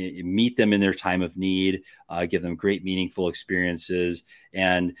 meet them in their time of need, give them great, meaningful experiences.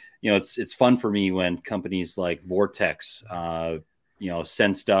 And, it's fun for me when companies like Vortex,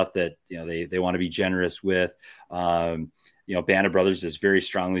 send stuff that, they want to be generous with. Band of Brothers is very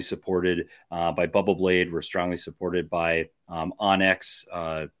strongly supported by Bubble Blade. We're strongly supported by Onyx,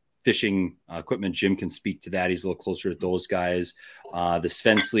 fishing equipment. Jim can speak to that. He's a little closer to those guys. The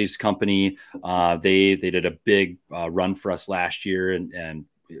Sven Sleeves company, they did a big run for us last year and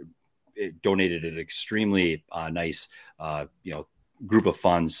it donated an extremely nice, group of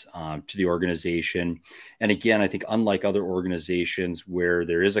funds to the organization. And again, I think unlike other organizations where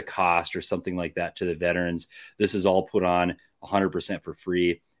there is a cost or something like that to the veterans, this is all put on 100% for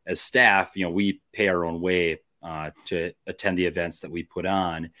free. As staff, we pay our own way to attend the events that we put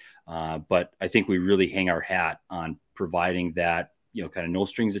on. But I think we really hang our hat on providing that, kind of no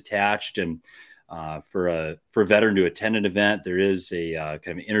strings attached. And for a veteran to attend an event, there is a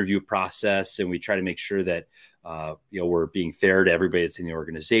kind of interview process, and we try to make sure that we're being fair to everybody that's in the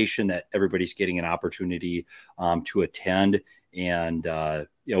organization, that everybody's getting an opportunity to attend. And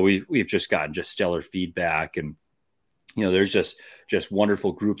we've just gotten just stellar feedback, and there's just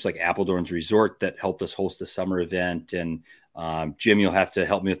wonderful groups like Appledorn's Resort that helped us host the summer event. And Jim, you'll have to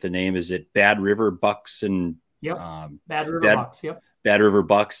help me with the name. Is it Bad River Bucks? And yep, Bad River Bucks. Yep. Bad River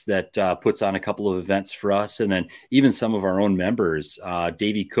Bucks that puts on a couple of events for us. And then even some of our own members,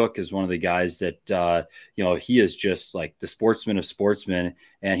 Davey Cook is one of the guys that, he is just like the sportsman of sportsmen,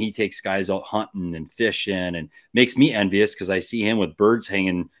 and he takes guys out hunting and fishing and makes me envious because I see him with birds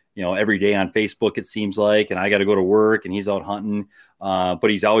hanging, every day on Facebook, it seems like, and I got to go to work and he's out hunting. But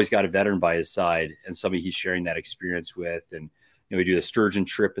he's always got a veteran by his side and somebody he's sharing that experience with. And, we do the sturgeon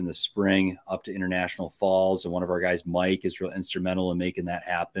trip in the spring up to International Falls, and one of our guys, Mike, is real instrumental in making that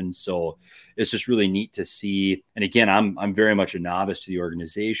happen. So it's just really neat to see. And again, I'm very much a novice to the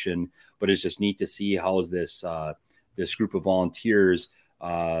organization, but it's just neat to see how this group of volunteers,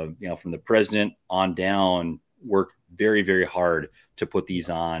 from the president on down, work very, very hard to put these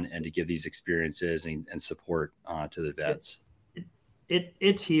on and to give these experiences and support to the vets.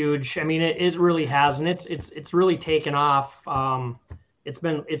 It's huge. I mean, it really has, and it's really taken off.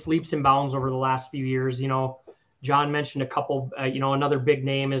 It's leaps and bounds over the last few years. John mentioned a couple. Another big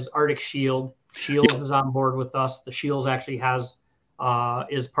name is Arctic Shield. Shields is on board with us. The Shields actually is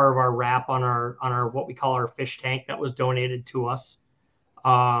part of our wrap on our what we call our fish tank that was donated to us.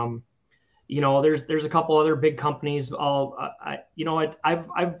 There's a couple other big companies. I've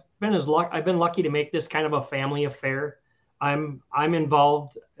been lucky to make this kind of a family affair. I'm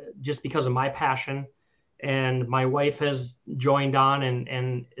involved just because of my passion, and my wife has joined on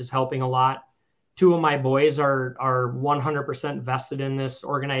and is helping a lot. Two of my boys are 100% vested in this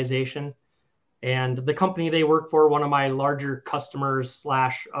organization, and the company they work for, one of my larger customers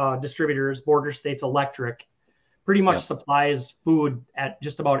 / distributors, Border States Electric, pretty much supplies food at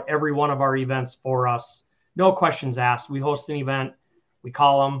just about every one of our events for us. No questions asked. We host an event, we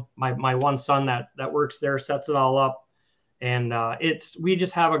call them. My one son that works there sets it all up. And we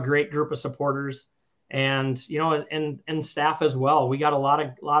just have a great group of supporters, and and staff as well. We got a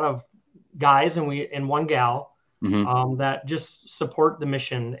lot of guys and one gal that just support the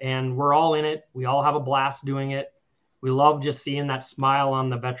mission, and we're all in it. We all have a blast doing it. We love just seeing that smile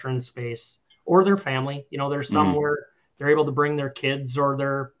on the veteran's face or their family. There's some where they're able to bring their kids or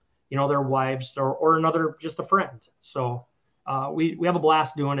their wives or another, just a friend. So we have a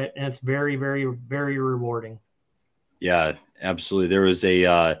blast doing it, and it's very, very, very rewarding. Yeah, absolutely. There was it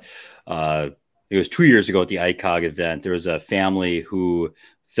was 2 years ago at the ICOG event. There was a family who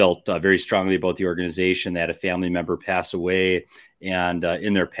felt very strongly about the organization. They had a family member pass away, and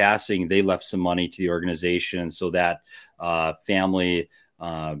in their passing, they left some money to the organization. So that family,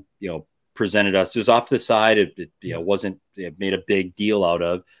 presented us. It was off the side. It made a big deal out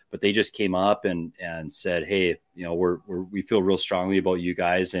of, but they just came up and said, "Hey, we feel real strongly about you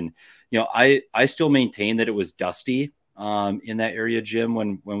guys." And I still maintain that it was dusty in that area, Jim,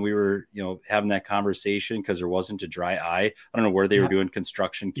 when we were having that conversation, because there wasn't a dry eye. I don't know where they were doing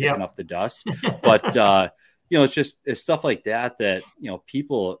construction, kicking up the dust, but it's stuff like that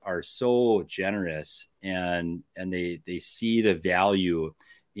people are so generous and they see the value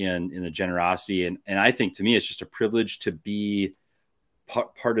in the generosity. And I think, to me, it's just a privilege to be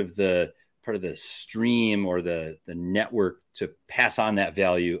part of the stream or the network to pass on that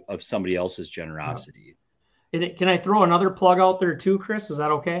value of somebody else's generosity. Can I throw another plug out there too, Chris? Is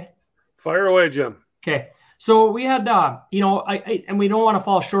that okay? Fire away, Jim. Okay. So we had, and we don't want to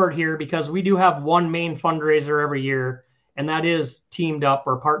fall short here, because we do have one main fundraiser every year, and that is teamed up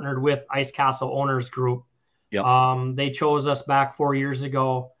or partnered with Ice Castle Owners Group. Yep. They chose us back 4 years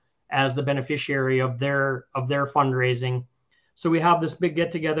ago as the beneficiary of their fundraising. So we have this big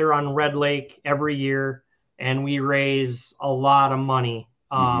get together on Red Lake every year, and we raise a lot of money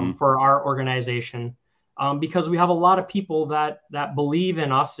for our organization, because we have a lot of people that believe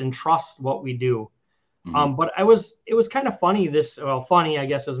in us and trust what we do. But it was kind of funny. Funny, I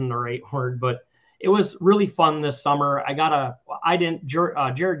guess, isn't the right word, but it was really fun this summer.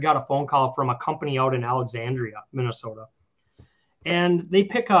 Jared got a phone call from a company out in Alexandria, Minnesota, and they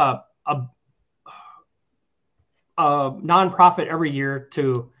pick a nonprofit every year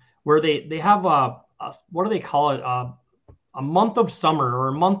to where they have what do they call it? A month of summer or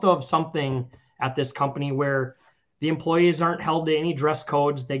a month of something at this company where the employees aren't held to any dress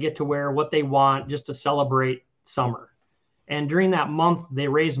codes. They get to wear what they want just to celebrate summer. And during that month, they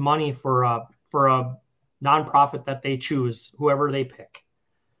raise money for a nonprofit that they choose, whoever they pick.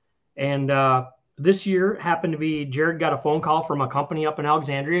 And this year happened to be, Jared got a phone call from a company up in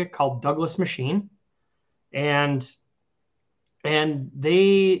Alexandria called Douglas Machine. And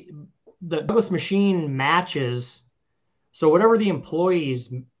the Douglas Machine matches. So whatever the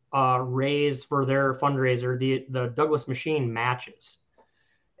employees raise for their fundraiser, the Douglas Machine matches.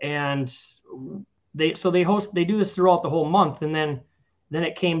 And they do this throughout the whole month. And then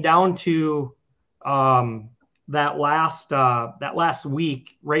it came down to that last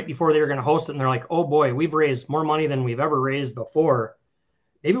week, right before they were going to host it. And they're like, oh boy, we've raised more money than we've ever raised before.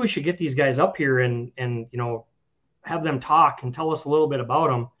 Maybe we should get these guys up here and have them talk and tell us a little bit about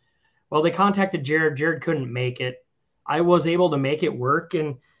them. Well, they contacted Jared. Jared couldn't make it. I was able to make it work.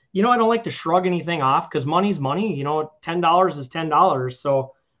 And, I don't like to shrug anything off because money's money. $10 is $10.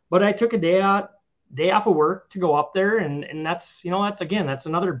 So, but I took a day off of work to go up there. And that's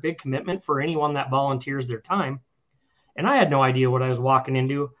another big commitment for anyone that volunteers their time. And I had no idea what I was walking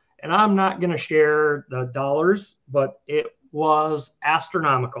into. And I'm not going to share the dollars, but it was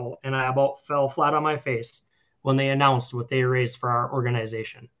astronomical. And I about fell flat on my face when they announced what they raised for our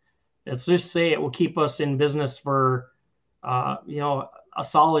organization. Let's just say it will keep us in business for, a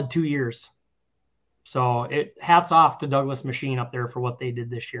solid 2 years. So hats off to Douglas Machine up there for what they did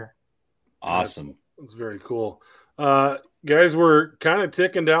this year. Awesome. That's very cool. Guys, we're kind of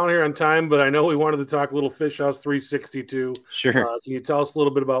ticking down here on time, but I know we wanted to talk a little Fish House 360 too. Sure. Can you tell us a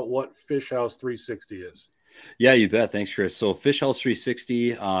little bit about what Fish House 360 is? Yeah, you bet. Thanks, Chris. So Fish House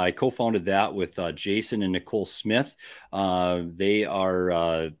 360, I co-founded that with Jason and Nicole Smith. They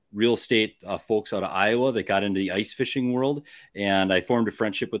are real estate folks out of Iowa that got into the ice fishing world, and I formed a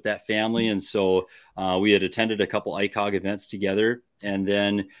friendship with that family. And so we had attended a couple ICOG events together. And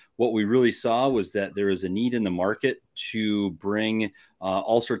then what we really saw was that there is a need in the market to bring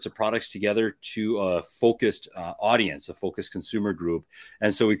all sorts of products together to a focused audience, a focused consumer group.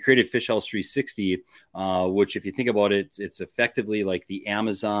 And so we created Fish House 360, which if you think about it, it's effectively like the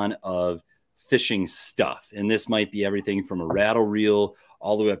Amazon of fishing stuff. And this might be everything from a rattle reel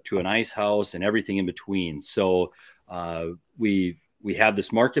all the way up to an ice house and everything in between. So we have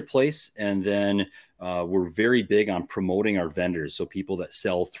this marketplace, and then we're very big on promoting our vendors. So people that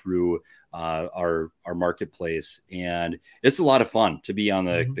sell through our marketplace, and it's a lot of fun to be on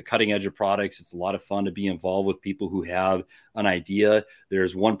the cutting edge of products. It's a lot of fun to be involved with people who have an idea.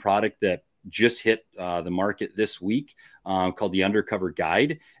 There's one product that just hit the market this week called the Undercover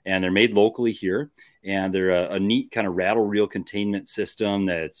Guide, and they're made locally here. And they're a neat kind of rattle reel containment system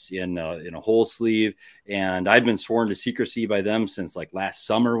that's in a whole sleeve. And I've been sworn to secrecy by them since like last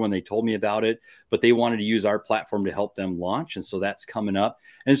summer when they told me about it, but they wanted to use our platform to help them launch. And so that's coming up,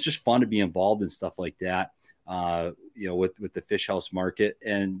 and it's just fun to be involved in stuff like that, with the Fish House market.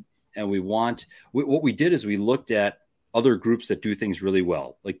 And what we did is we looked at other groups that do things really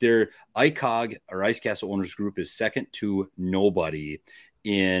well. Like their ICOG, or Ice Castle Owners Group, is second to nobody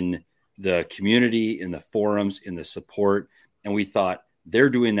in the community, in the forums, in the support. And we thought they're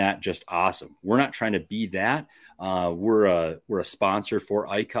doing that just awesome. We're not trying to be that. We're a sponsor for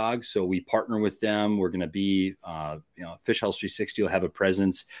ICOG, so we partner with them. We're going to be, Fish House 360 will have a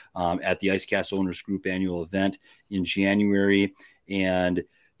presence at the Ice Castle Owners Group annual event in January. And,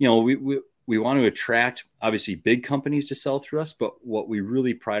 we want to attract obviously big companies to sell through us, but what we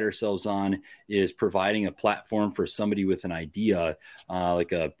really pride ourselves on is providing a platform for somebody with an idea.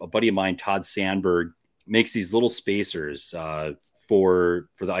 Like a buddy of mine, Todd Sandberg, makes these little spacers for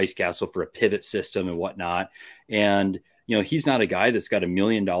the Ice Castle, for a pivot system and whatnot. And, he's not a guy that's got $1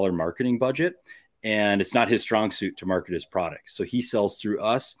 million marketing budget, and it's not his strong suit to market his product. So he sells through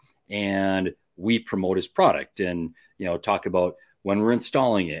us, and we promote his product and, talk about when we're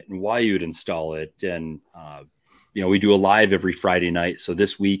installing it and why you'd install it. And, we do a live every Friday night. So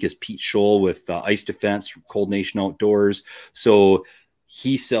this week is Pete Scholl with Ice Defense from Cold Nation Outdoors. So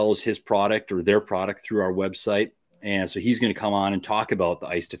he sells his product or their product through our website. And so he's going to come on and talk about the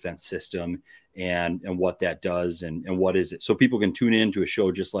Ice Defense system and what that does and what is it. So people can tune in to a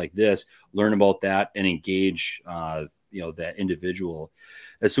show just like this, learn about that, and engage that individual.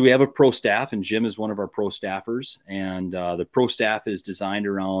 And so we have a pro staff, and Jim is one of our pro staffers. And the pro staff is designed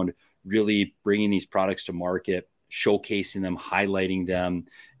around really bringing these products to market, showcasing them, highlighting them,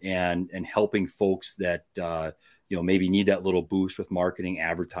 and helping folks that maybe need that little boost with marketing,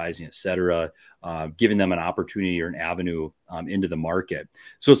 advertising, et cetera, giving them an opportunity or an avenue into the market.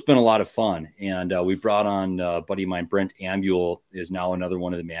 So it's been a lot of fun. And we brought on a buddy of mine, Brent Ambule, is now another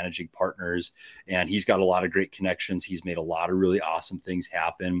one of the managing partners. And he's got a lot of great connections. He's made a lot of really awesome things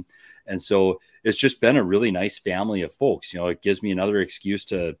happen. And so it's just been a really nice family of folks. It gives me another excuse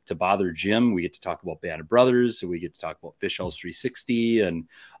to bother Jim. We get to talk about Band of Brothers. So we get to talk about Fish House 360. And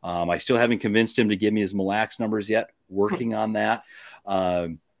I still haven't convinced him to give me his Mille Lacs numbers yet. Working on that.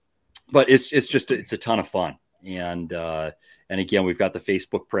 But it's a ton of fun. And again, we've got the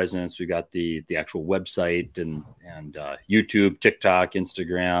Facebook presence, we've got the actual website and YouTube, TikTok,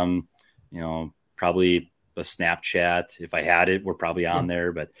 Instagram, probably a Snapchat. If I had it, we're probably on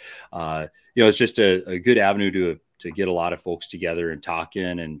there, but it's just a good avenue to get a lot of folks together and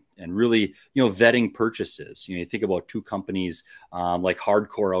talking and really, vetting purchases. You think about two companies like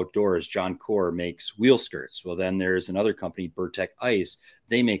Hardcore Outdoors. John Core makes wheel skirts. Well, then there's another company, Burtech Ice.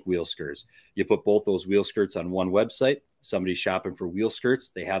 They make wheel skirts. You put both those wheel skirts on one website. Somebody's shopping for wheel skirts.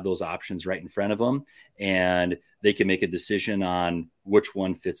 They have those options right in front of them, and they can make a decision on which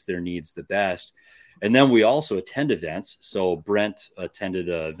one fits their needs the best. And then we also attend events. So Brent attended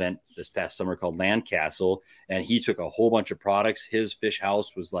an event this past summer called Land Castle, and he took a whole bunch of products. His fish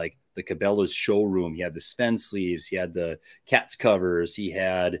house was like the Cabela's showroom. He had the Sven sleeves. He had the Cats covers. He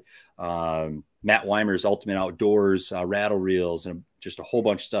had Matt Weimer's Ultimate Outdoors rattle reels and just a whole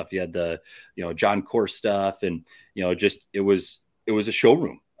bunch of stuff. He had the, John Core stuff. And, it was a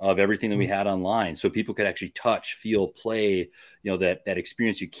showroom of everything that we had online. So people could actually touch, feel, play, that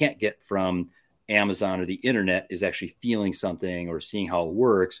experience you can't get from Amazon or the internet is actually feeling something or seeing how it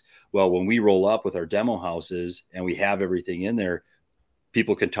works. Well, when we roll up with our demo houses and we have everything in there,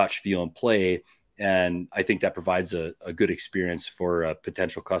 people can touch, feel, and play. And I think that provides a good experience for a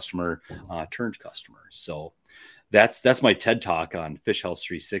potential customer, turned customer. So that's my TED Talk on Fish House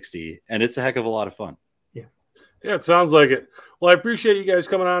 360. And it's a heck of a lot of fun. Yeah, it sounds like it. Well, I appreciate you guys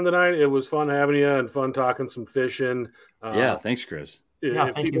coming on tonight. It was fun having you and fun talking some fishing. Yeah, thanks, Chris.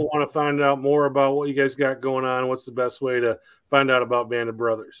 If people want to find out more about what you guys got going on, what's the best way to find out about Band of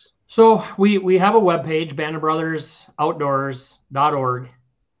Brothers? So we have a webpage, bandofbrothersoutdoors.org.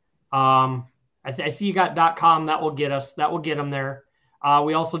 I see you got .com. That will get us. That will get them there.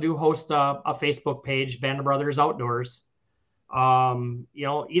 We also do host a Facebook page, Band of Brothers Outdoors.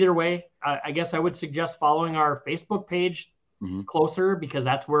 Either way, I guess I would suggest following our Facebook page closer, because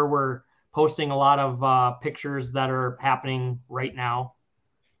that's where we're posting a lot of pictures that are happening right now.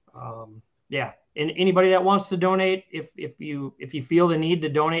 And anybody that wants to donate, if you feel the need to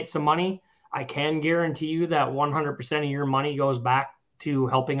donate some money, I can guarantee you that 100% of your money goes back to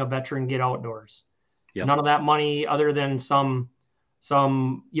helping a veteran get outdoors. Yep. None of that money, other than some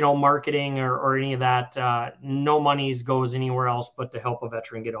marketing or any of that, no monies goes anywhere else but to help a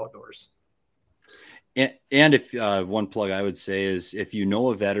veteran get outdoors. And if one plug I would say is, if you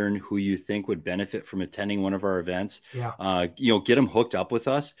know a veteran who you think would benefit from attending one of our events, get them hooked up with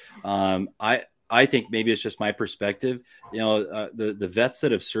us. I think maybe it's just my perspective. The vets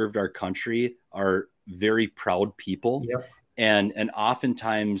that have served our country are very proud people. Yep. And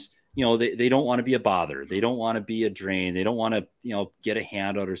oftentimes, they don't want to be a bother. They don't want to be a drain. They don't want to, get a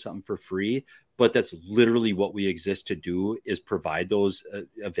handout or something for free. But that's literally what we exist to do, is provide those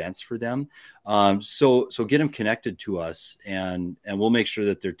events for them. So get them connected to us, and we'll make sure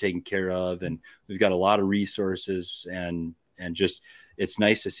that they're taken care of. And we've got a lot of resources, and just, it's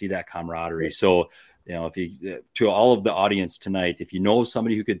nice to see that camaraderie. So, if you, to all of the audience tonight, if you know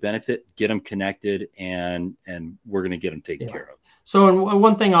somebody who could benefit, get them connected, and we're going to get them taken care of. So, and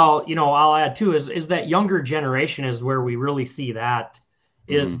one thing I'll add too is that younger generation is where we really see that.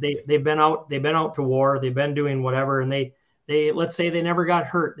 Is they've been out to war, they've been doing whatever, and they let's say they never got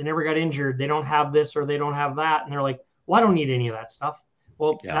hurt, they never got injured, they don't have this or they don't have that, and they're like, well, I don't need any of that stuff.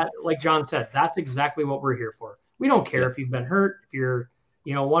 Well, that, like John said, that's exactly what we're here for. We don't care if you've been hurt, if you're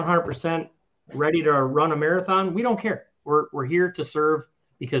 100% ready to run a marathon. We don't care. We're here to serve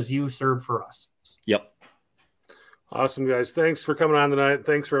because you serve for us. Yep. Awesome, guys. Thanks for coming on tonight.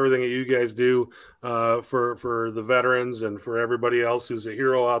 Thanks for everything that you guys do for the veterans and for everybody else who's a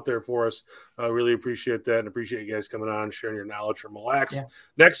hero out there for us. I really appreciate that, and appreciate you guys coming on and sharing your knowledge from Mille Lacs. Yeah.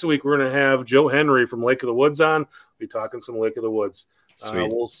 Next week, we're going to have Joe Henry from Lake of the Woods on. We'll be talking some Lake of the Woods.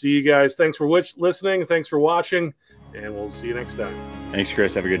 We'll see you guys. Thanks for listening. Thanks for watching, and we'll see you next time. Thanks,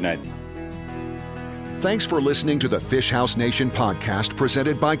 Chris. Have a good night. Thanks for listening to the Fish House Nation podcast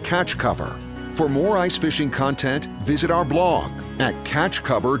presented by Catch Cover. For more ice fishing content, visit our blog at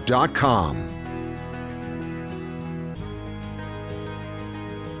catchcover.com.